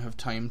don't even have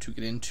time to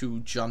get into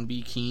John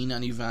B. Keane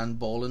and Evan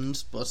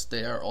Boland, but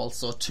they are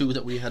also two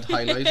that we had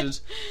highlighted.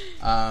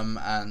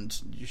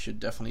 And you should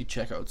definitely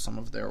check out some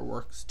of their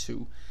works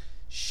too.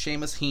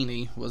 Seamus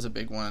Heaney was a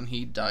big one.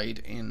 He died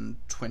in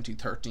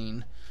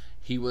 2013.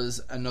 He was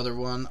another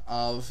one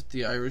of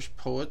the Irish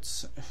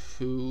poets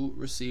who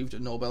received a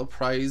Nobel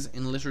Prize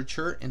in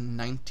Literature in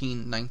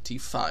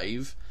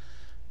 1995,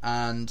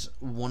 and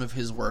one of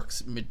his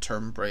works,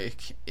 Midterm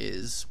Break,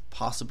 is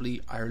possibly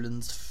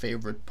Ireland's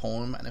favourite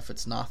poem, and if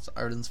it's not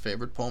Ireland's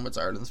favourite poem, it's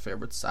Ireland's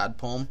favourite sad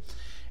poem.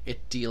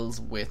 It deals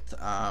with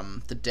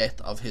the death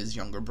of his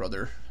younger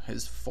brother,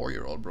 his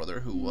 4-year-old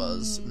brother, who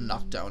was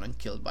knocked down and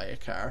killed by a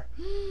car.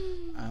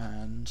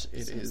 And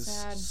it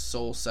is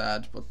so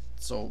sad, but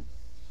so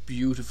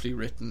beautifully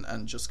written,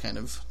 and just kind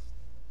of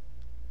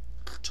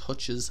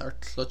touches or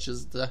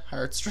clutches the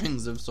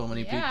heartstrings of so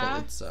many people.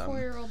 It's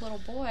 4-year-old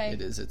little boy.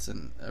 It is. It's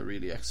a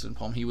really excellent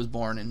poem. He was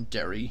born in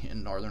Derry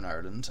in Northern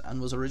Ireland and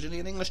was originally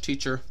an English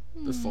teacher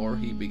before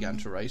he began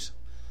to write.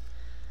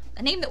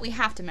 A name that we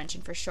have to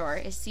mention for sure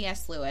is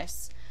C.S.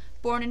 Lewis.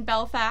 Born in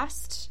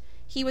Belfast,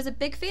 he was a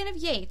big fan of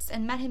Yeats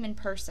and met him in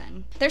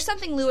person. There's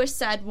something Lewis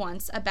said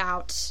once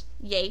about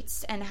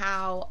Yeats and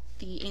how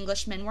the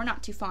Englishmen were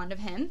not too fond of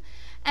him.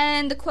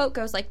 And the quote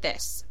goes like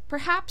this: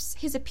 "Perhaps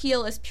his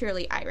appeal is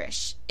purely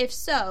Irish. If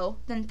so,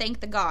 then thank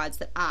the gods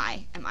that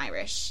I am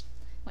Irish."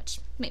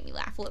 Which made me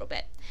laugh a little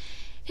bit.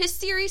 His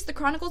series, The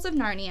Chronicles of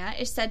Narnia,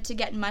 is said to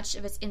get much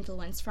of its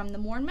influence from the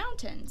Mourne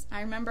Mountains.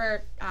 I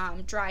remember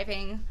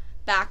driving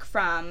back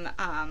from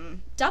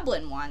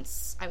Dublin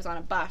once. I was on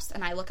a bus,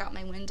 and I look out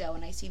my window,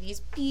 and I see these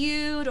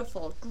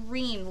beautiful,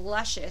 green,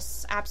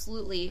 luscious,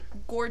 absolutely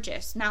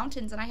gorgeous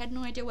mountains, and I had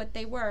no idea what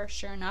they were.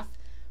 Sure enough,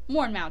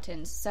 Mourne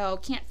Mountains, so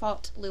can't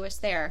fault Lewis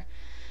there.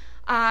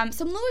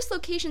 Some Lewis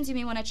locations you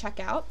may want to check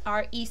out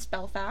are East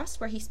Belfast,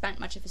 where he spent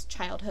much of his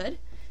childhood.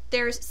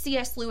 There's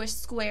C.S. Lewis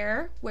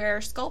Square, where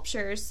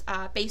sculptures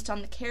based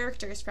on the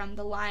characters from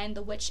The Lion,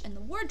 the Witch, and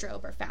the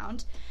Wardrobe are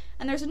found.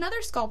 And there's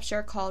another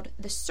sculpture called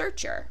The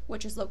Searcher,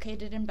 which is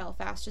located in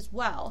Belfast as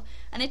well.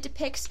 And it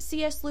depicts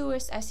C.S.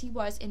 Lewis as he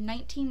was in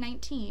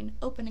 1919,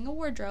 opening a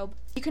wardrobe.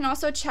 You can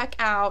also check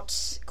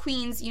out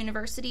Queen's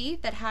University,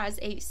 that has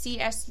a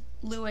C.S.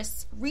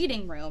 Lewis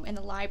reading room in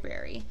the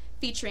library,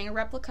 featuring a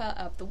replica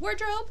of the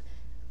wardrobe,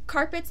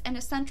 carpets, and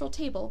a central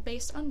table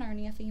based on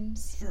Narnia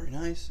themes. Very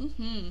nice.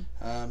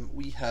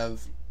 We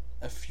have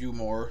a few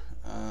more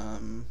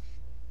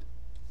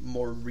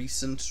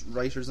recent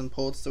writers and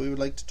poets that we would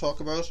like to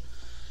talk about.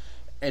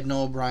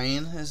 Edna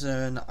O'Brien is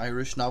an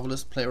Irish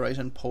novelist, playwright,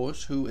 and poet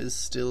who is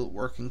still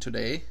working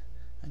today,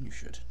 and you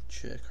should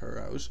check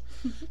her out.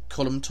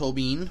 Colm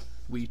Tóibín,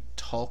 we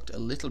talked a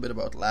little bit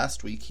about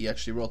last week. He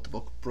actually wrote the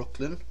book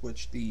Brooklyn,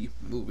 which the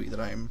movie that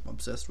I'm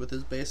obsessed with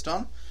is based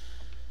on.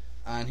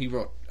 And he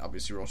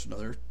obviously wrote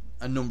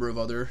a number of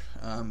other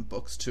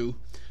books too.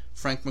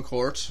 Frank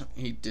McCourt,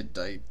 he did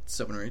die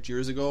 7 or 8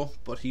 years ago,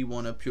 but he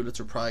won a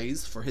Pulitzer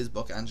Prize for his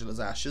book Angela's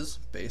Ashes,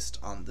 based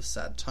on the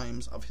sad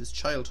times of his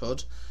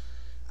childhood,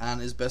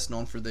 and is best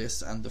known for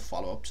this and the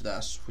follow-up to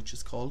that, which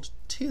is called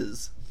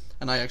Tis.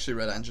 And I actually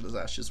read Angela's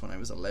Ashes when I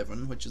was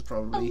 11, which is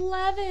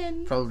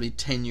probably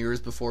 10 years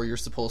before you're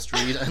supposed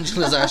to read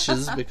Angela's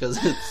Ashes, because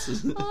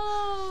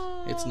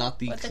it's not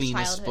the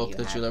cleanest book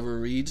that you'll ever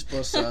read.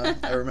 But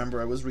I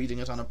remember I was reading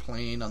it on a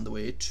plane on the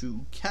way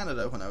to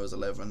Canada when I was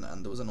 11,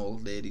 and there was an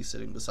old lady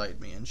sitting beside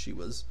me, and she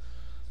was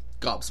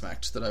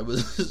gobsmacked that I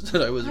was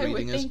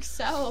reading it. I would think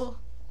so.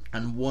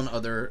 And one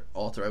other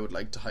author I would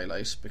like to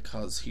highlight,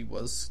 because he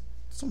was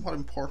somewhat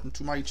important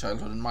to my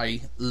childhood and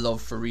my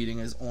love for reading,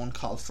 is Owen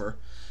Colfer.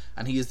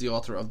 And he is the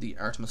author of the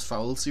Artemis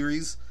Fowl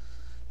series.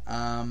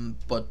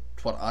 But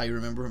what I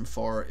remember him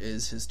for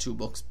is his 2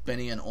 books,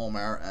 Benny and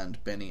Omar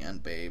and Benny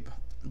and Babe.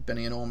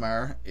 Benny and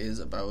Omar is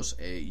about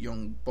a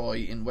young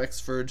boy in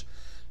Wexford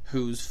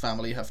whose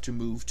family have to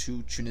move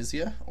to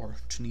Tunisia, or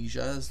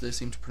Tunisia as they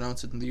seem to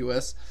pronounce it in the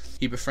US.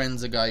 He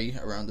befriends a guy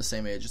around the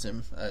same age as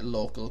him, a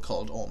local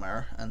called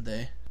Omar, and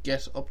they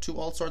get up to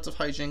all sorts of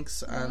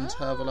hijinks and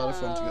have a lot of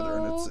fun together,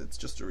 and it's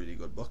just a really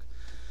good book.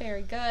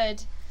 Very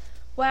good.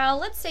 Well,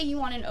 let's say you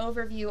want an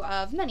overview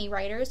of many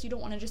writers. You don't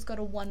want to just go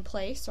to one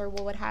place or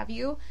what have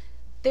you.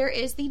 There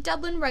is the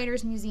Dublin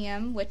Writers'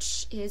 Museum,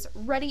 which is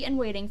ready and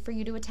waiting for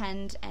you to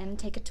attend and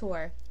take a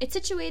tour. It's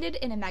situated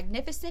in a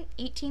magnificent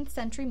 18th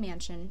century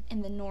mansion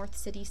in the North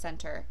City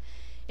Centre.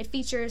 It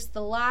features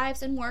the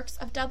lives and works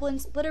of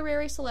Dublin's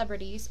literary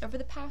celebrities over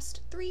the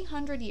past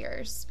 300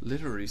 years.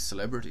 Literary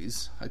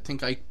celebrities? I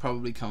think I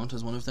probably count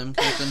as one of them,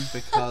 Caitlin,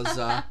 because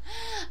I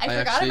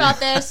forgot about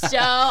this, Joe.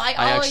 I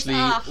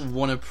actually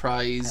won a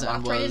prize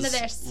and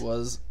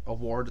was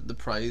awarded the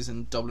prize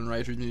in Dublin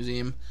Writers'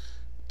 Museum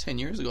 10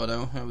 years ago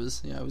now. I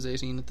was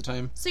 18 at the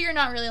time. So you're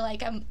not really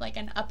like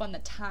an up on the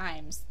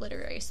times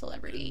literary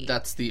celebrity.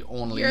 That's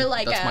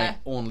my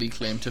only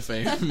claim to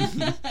fame.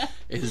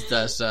 Is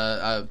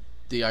that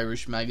the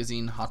Irish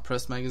magazine Hot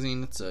Press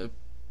magazine, it's a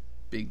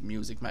big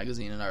music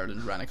magazine in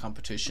Ireland, ran a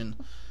competition.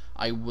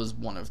 I was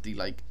one of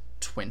the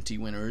 20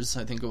 winners,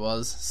 I think it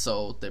was.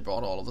 So they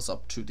brought all of us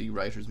up to the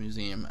Writers'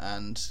 Museum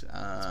and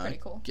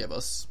gave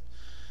us,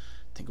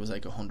 I think it was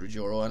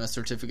 €100 and a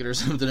certificate or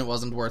something. It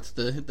wasn't worth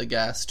the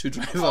gas to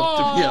drive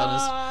up, to be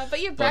honest.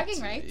 But you're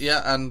bragging rights.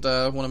 Yeah, and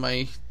a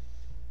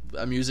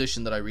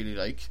musician that I really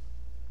like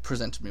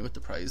presented me with the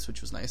prize,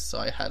 which was nice. So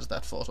I had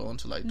that photo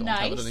until I don't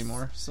have it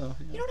anymore. So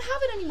you don't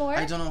have it anymore?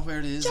 I don't know where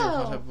it is. Or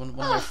what. One of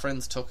my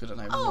friends took it, and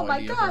I have no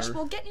idea. Oh my gosh!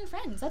 Well, get new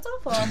friends. That's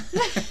awful.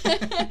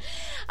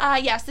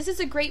 Yes, this is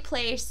a great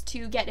place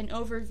to get an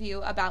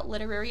overview about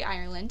literary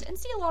Ireland and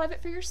see a lot of it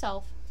for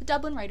yourself. The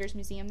Dublin Writers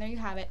Museum. There you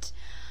have it.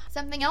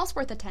 Something else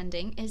worth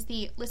attending is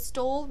the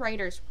Listowel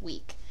Writers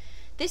Week.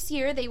 This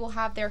year they will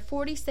have their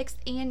 46th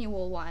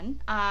annual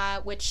one,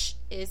 which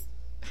is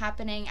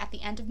happening at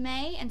the end of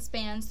May and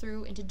spans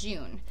through into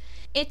June.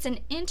 It's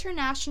an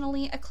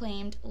internationally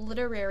acclaimed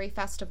literary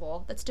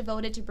festival that's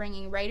devoted to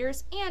bringing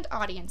writers and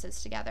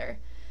audiences together.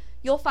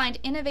 You'll find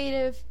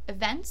innovative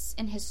events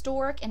in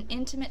historic and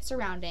intimate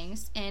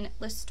surroundings in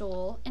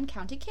Listowel and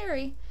County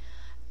Kerry.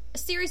 A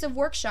series of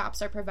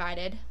workshops are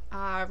provided,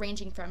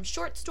 ranging from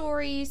short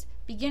stories,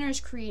 beginner's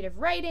creative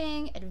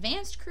writing,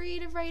 advanced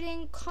creative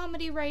writing,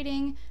 comedy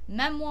writing,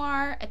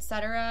 memoir,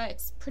 etc.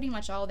 It's pretty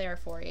much all there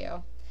for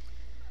you.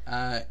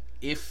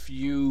 If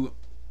you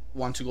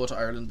want to go to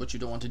Ireland but you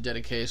don't want to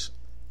dedicate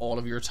all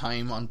of your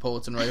time on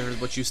poets and writers,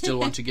 but you still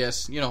want to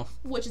get,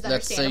 Which is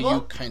let's say understandable.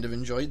 you kind of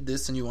enjoyed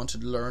this and you want to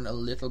learn a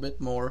little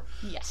bit more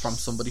from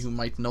somebody who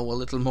might know a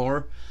little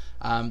more,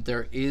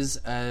 there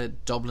is a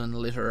Dublin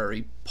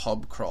literary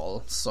pub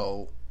crawl,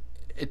 so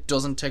it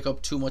doesn't take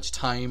up too much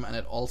time and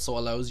it also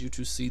allows you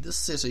to see the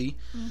city,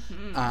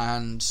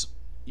 and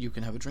you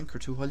can have a drink or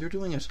two while you're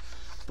doing it.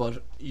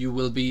 But you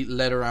will be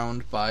led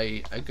around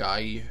by a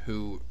guy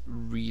who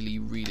really,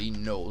 really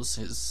knows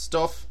his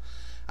stuff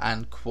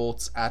and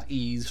quotes at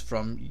ease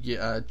from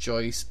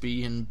Joyce,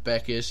 Behan,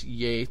 Beckett,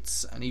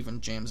 Yeats, and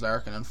even James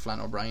Larkin and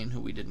Flann O'Brien,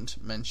 who we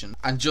didn't mention,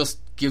 and just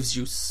gives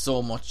you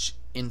so much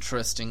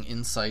interesting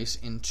insight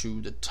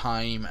into the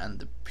time and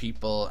the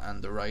people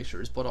and the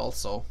writers, but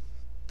also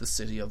the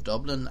city of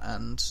Dublin.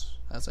 And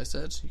as I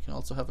said, you can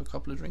also have a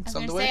couple of drinks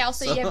on the way.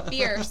 Also you have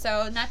beer,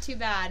 so not too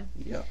bad.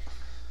 Yeah.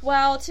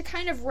 Well, to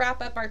kind of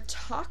wrap up our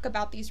talk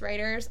about these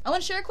writers, I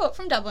want to share a quote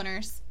from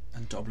Dubliners.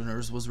 And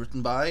Dubliners was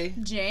written by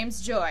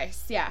James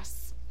Joyce,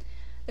 yes.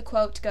 The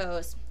quote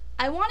goes,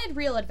 "I wanted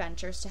real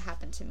adventures to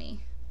happen to me,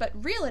 but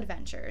real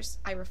adventures,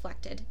 I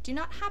reflected, do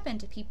not happen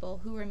to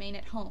people who remain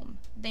at home.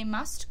 They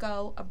must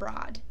go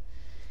abroad."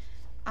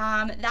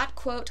 That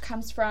quote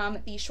comes from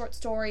the short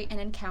story An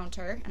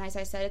Encounter, and as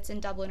I said, it's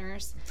in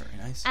Dubliners. Very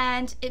nice.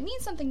 And it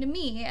means something to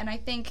me, and I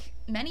think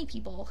many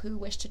people who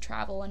wish to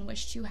travel and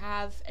wish to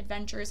have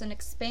adventures and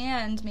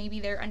expand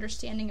maybe their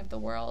understanding of the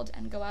world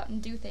and go out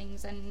and do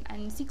things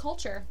and see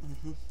culture.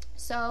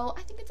 So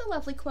I think it's a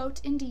lovely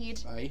quote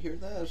indeed. I hear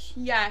that.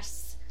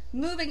 Yes.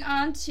 Moving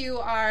on to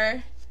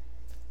our...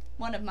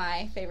 one of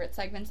my favorite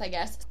segments, I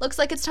guess. Looks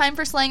like it's time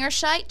for Slang or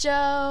Shite,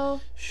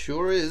 Joe.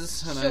 Sure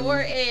is. And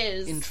Sure I'm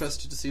is.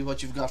 interested to see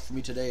what you've got for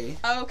me today.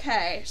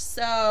 Okay,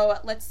 so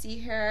let's see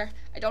here.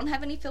 I don't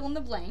have any fill in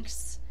the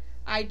blanks.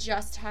 I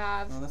just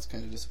have... Oh, that's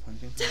kind of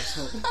disappointing.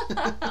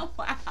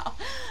 Wow.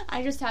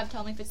 I just have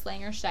tell me if it's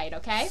slang or shite,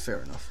 okay?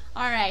 Fair enough.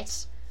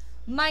 Alright.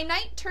 My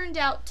night turned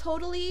out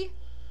totally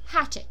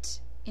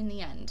hatchet in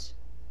the end.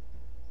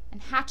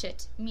 And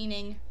hatchet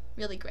meaning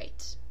really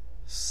great.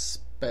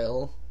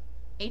 Spell...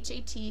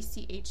 Hatchet.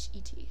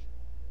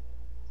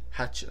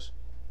 Hatchet.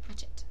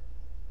 Hatchet.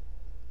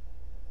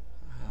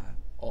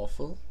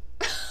 Awful.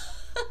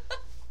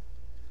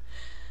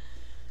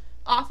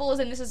 Awful as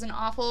in this is an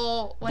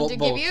awful one to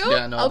both. give you?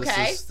 Yeah, no,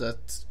 okay.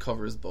 that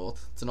covers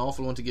both. It's an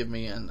awful one to give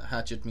me, and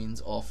hatchet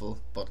means awful,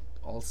 but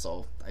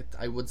also,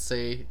 I would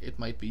say it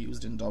might be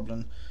used in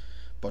Dublin,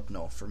 but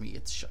no, for me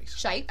it's shite.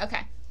 Shite,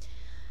 okay.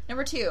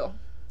 Number 2.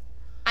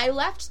 I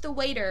left the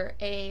waiter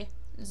a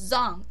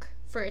zonk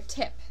for a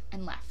tip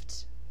and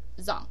left.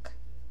 Zonk,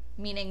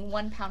 meaning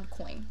 £1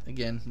 coin.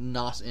 Again,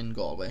 not in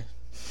Galway.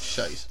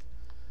 Shite.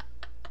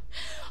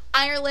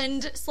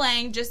 Ireland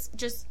slang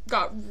just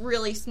got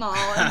really small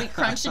and we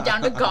crunched it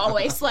down to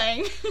Galway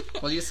slang.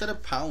 Well, you said a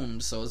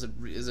pound, so is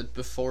it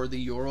before the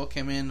euro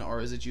came in,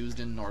 or is it used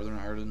in Northern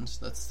Ireland?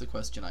 That's the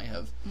question I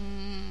have.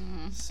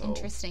 So,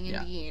 Interesting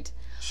indeed.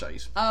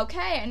 Shite.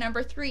 Okay, and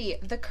number 3,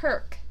 the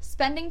Kirk.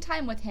 Spending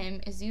time with him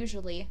is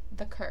usually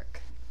the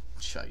Kirk.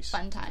 Shite.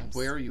 Fun times.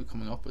 Where are you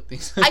coming up with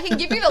these? I can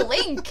give you the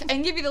link.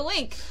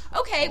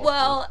 Okay,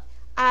 well,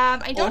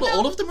 I don't know.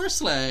 All of them are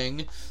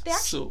slang. They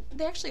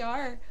actually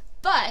are.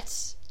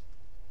 But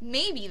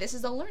maybe this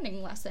is a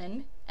learning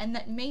lesson, and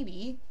that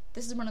maybe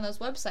this is one of those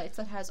websites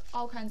that has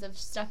all kinds of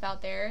stuff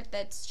out there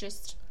that's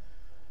just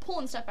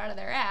pulling stuff out of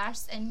their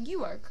ass, and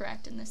you are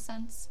correct in this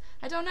sense.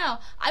 I don't know.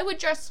 I would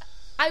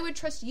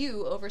trust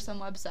you over some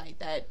website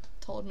that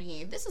told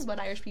me this is what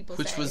Irish people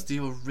say. Which was the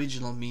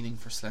original meaning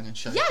for slang and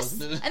shite, yes,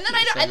 wasn't it?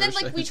 And then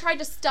we tried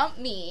to stump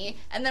me,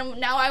 and then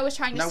now I was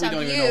trying to stump you. Now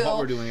we don't even know what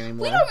we're doing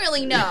anymore. We don't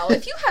really know.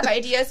 If you have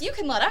ideas, you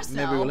can let us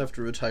know. Maybe we'll have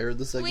to retire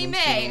the segment. We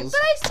may, but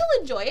I still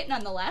enjoy it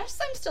nonetheless.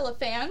 I'm still a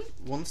fan.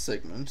 One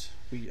segment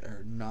we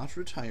are not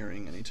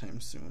retiring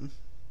anytime soon.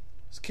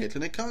 It's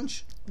Caitlin at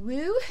Conch.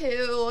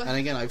 Woohoo! And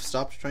again, I've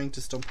stopped trying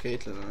to stump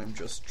Caitlin, and I'm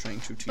just trying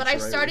to teach her But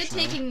I've started Irish now.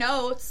 taking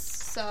notes,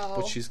 so...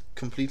 But she's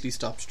completely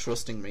stopped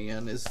trusting me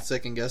and is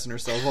second-guessing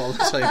herself all the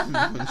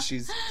time when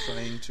she's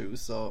trying to,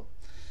 so...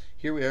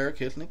 Here we are,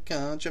 Caitlin at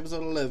Conch,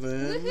 episode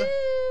 11.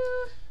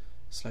 Woohoo!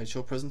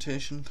 Slideshow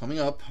presentation coming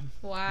up.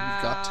 Wow.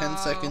 You've got 10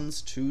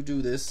 seconds to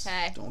do this.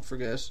 Okay. Don't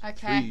forget.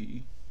 Okay.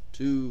 3,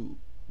 2,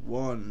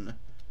 1.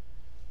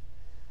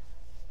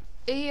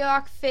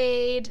 Eoch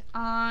fade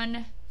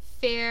on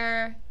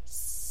Fair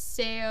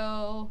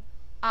Seo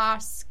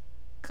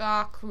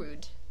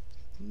Asgakrud.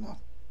 Not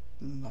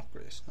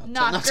great.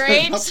 Not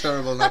great? Not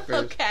terrible, not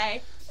great.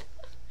 Okay.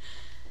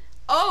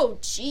 Oh,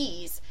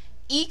 jeez.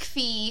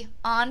 Ikfi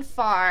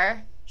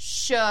Anfar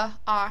Shah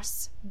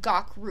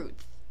Asgakrud.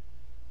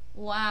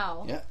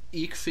 Wow. Yeah,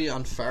 Ikfi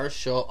an fear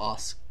seo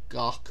as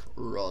gach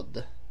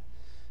rud.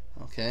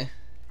 Okay.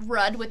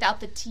 Rud without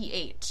the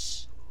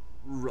TH.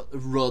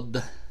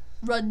 Rud.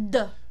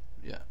 Rud.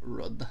 Yeah,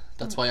 rud.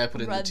 That's why I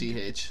put in Rud. the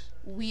TH.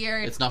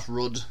 Weird. It's not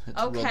rud. It's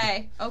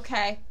rud.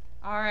 Okay.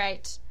 All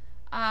right.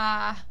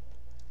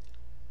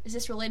 Is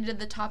this related to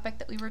the topic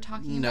that we were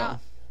talking about?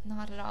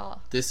 Not at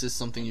all. This is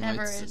something you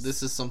Never might. is.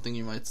 This is something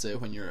you might say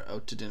when you're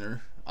out to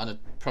dinner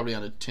probably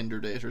on a Tinder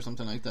date or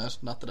something like that.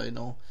 Not that I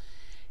know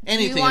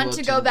anything. You want about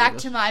to go Tinder, back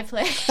but- to my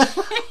place?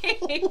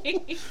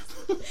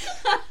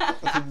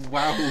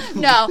 Wow.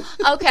 No.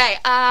 Okay.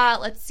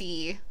 Let's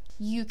see.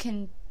 You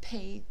can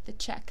pay the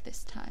check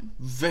this time.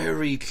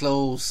 Very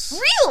close.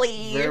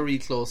 Really? Very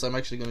close. I'm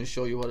actually going to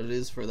show you what it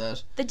is for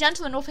that. The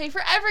gentleman will pay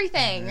for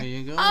everything. There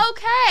you go.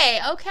 Okay.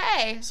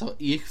 So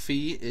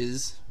Ikfi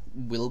is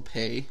will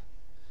pay.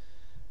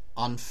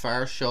 On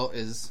Farshaw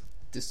is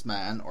this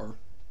man or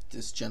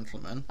this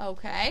gentleman.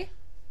 Okay.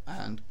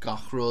 And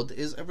Gachrud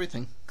is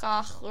everything.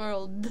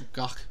 Gachrud.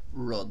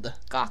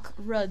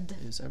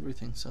 Gachrud is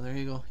everything. So there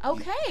you go.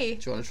 Okay.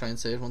 Do you want to try and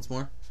say it once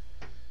more?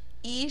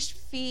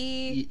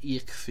 Ikfi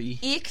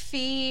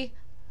Ikfi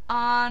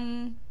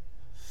an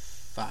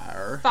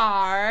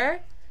far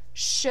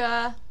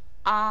Shah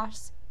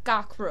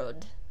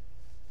Asgakrud.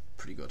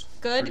 Pretty good.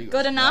 Good? Pretty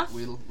Good enough?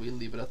 Yeah, we'll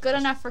leave it at Good that.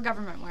 enough for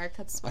government work.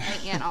 That's what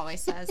my aunt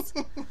always says.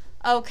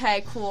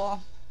 Okay,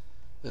 cool.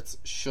 Let's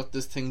shut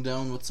this thing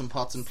down with some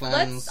pots and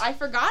plans. I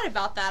forgot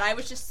about that. I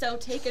was just so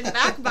taken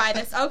back by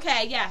this.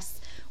 Okay,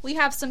 yes. We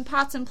have some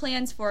pots and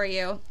plans for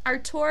you. Our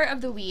tour of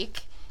the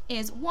week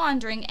is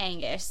Wandering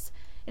Angus.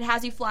 It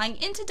has you flying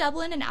into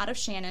Dublin and out of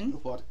Shannon.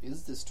 What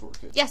is this tour,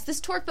 Kate? Yes, this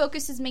tour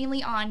focuses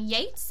mainly on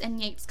Yeats and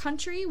Yeats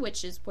country,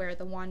 which is where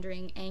the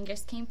Wandering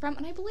Angus came from.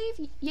 And I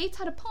believe Yeats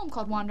had a poem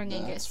called Wandering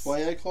Angus. That's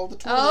why I called the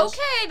tour that.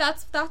 Okay,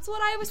 that's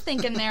what I was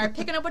thinking there.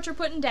 Picking up what you're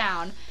putting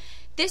down.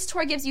 This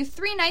tour gives you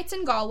 3 nights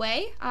in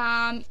Galway.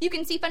 You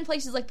can see fun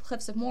places like the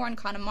Cliffs of Moher and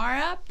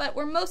Connemara, but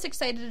we're most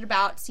excited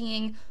about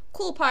seeing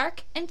Cool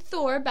Park and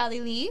Thor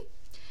Ballylee.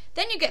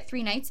 Then you get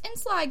 3 nights in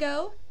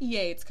Sligo,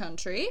 Yeats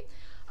country.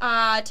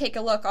 Take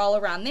a look all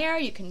around there.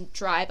 You can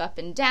drive up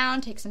and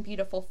down, take some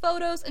beautiful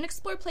photos, and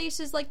explore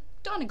places like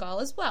Donegal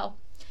as well.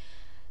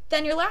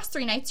 Then your last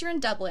 3 nights, you're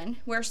in Dublin,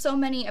 where so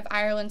many of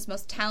Ireland's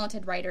most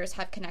talented writers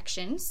have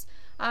connections.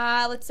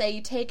 Let's say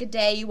you take a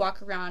day, you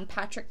walk around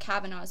Patrick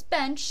Kavanagh's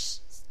bench,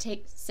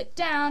 sit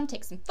down,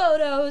 take some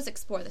photos,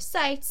 explore the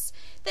sights.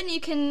 Then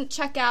you can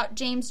check out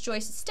James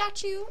Joyce's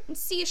statue and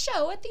see a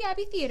show at the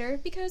Abbey Theatre,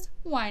 because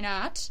why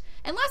not?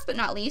 And last but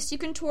not least, you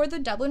can tour the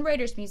Dublin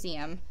Writers'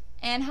 Museum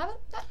and have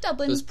that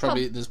Dublin There's pub.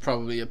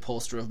 probably a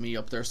poster of me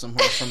up there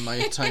somewhere from my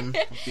time of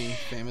being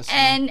famous.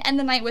 And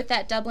the night with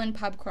that Dublin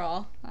pub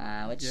crawl,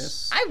 which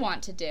Yes. I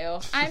want to do.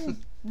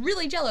 I'm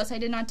really jealous I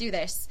did not do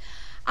this.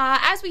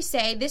 As we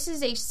say, this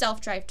is a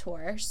self-drive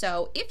tour,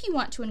 so if you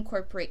want to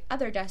incorporate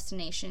other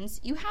destinations,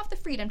 you have the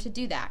freedom to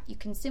do that. You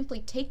can simply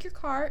take your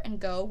car and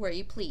go where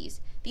you please.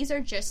 These are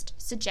just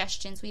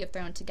suggestions we have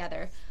thrown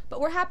together,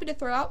 but we're happy to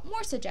throw out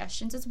more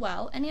suggestions as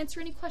well and answer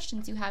any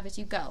questions you have as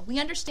you go. We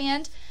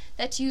understand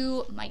that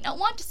you might not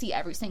want to see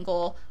every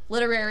single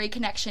literary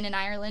connection in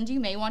Ireland. You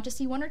may want to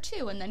see 1 or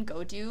 2 and then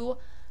go do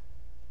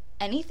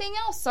anything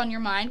else on your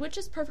mind, which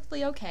is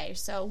perfectly okay.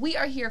 So we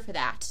are here for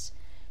that.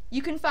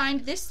 You can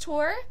find this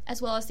tour,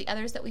 as well as the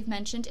others that we've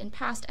mentioned in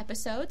past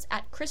episodes,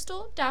 at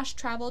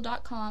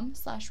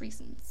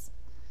crystal-travel.com/reasons.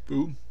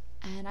 Boom.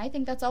 And I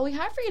think that's all we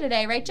have for you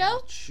today, right,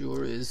 Joe?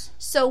 Sure is.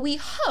 So we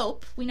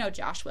know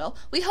Josh will,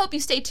 we hope you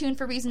stay tuned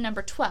for reason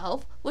number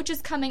 12, which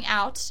is coming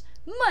out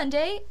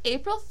Monday,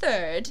 April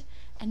 3rd.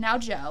 And now,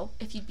 Joe,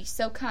 if you'd be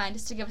so kind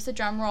as to give us a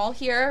drum roll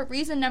here,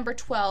 reason number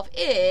 12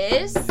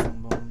 is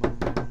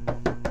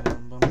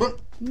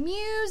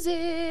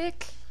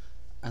music.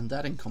 And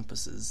that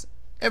encompasses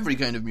every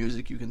kind of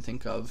music you can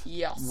think of.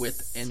 Yes.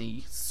 With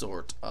any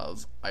sort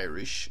of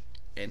Irish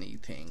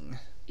anything.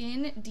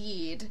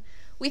 Indeed.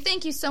 We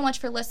thank you so much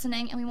for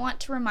listening, and we want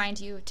to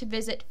remind you to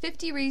visit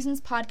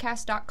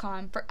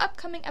 50reasonspodcast.com for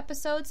upcoming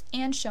episodes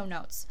and show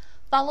notes.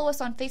 Follow us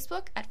on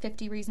Facebook at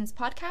 50 Reasons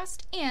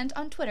Podcast and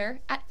on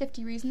Twitter at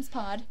 50 Reasons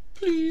Pod.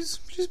 Please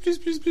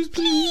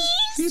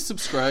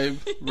subscribe,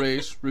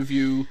 rate,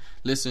 review,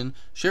 listen,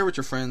 share with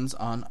your friends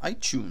on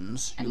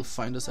iTunes. You'll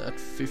find us at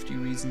 50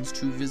 Reasons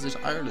to Visit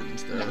Ireland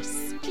there.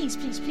 Yes,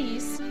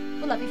 please.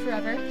 We'll love you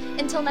forever.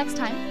 Until next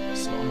time.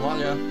 Slán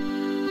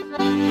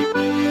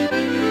Bhaile.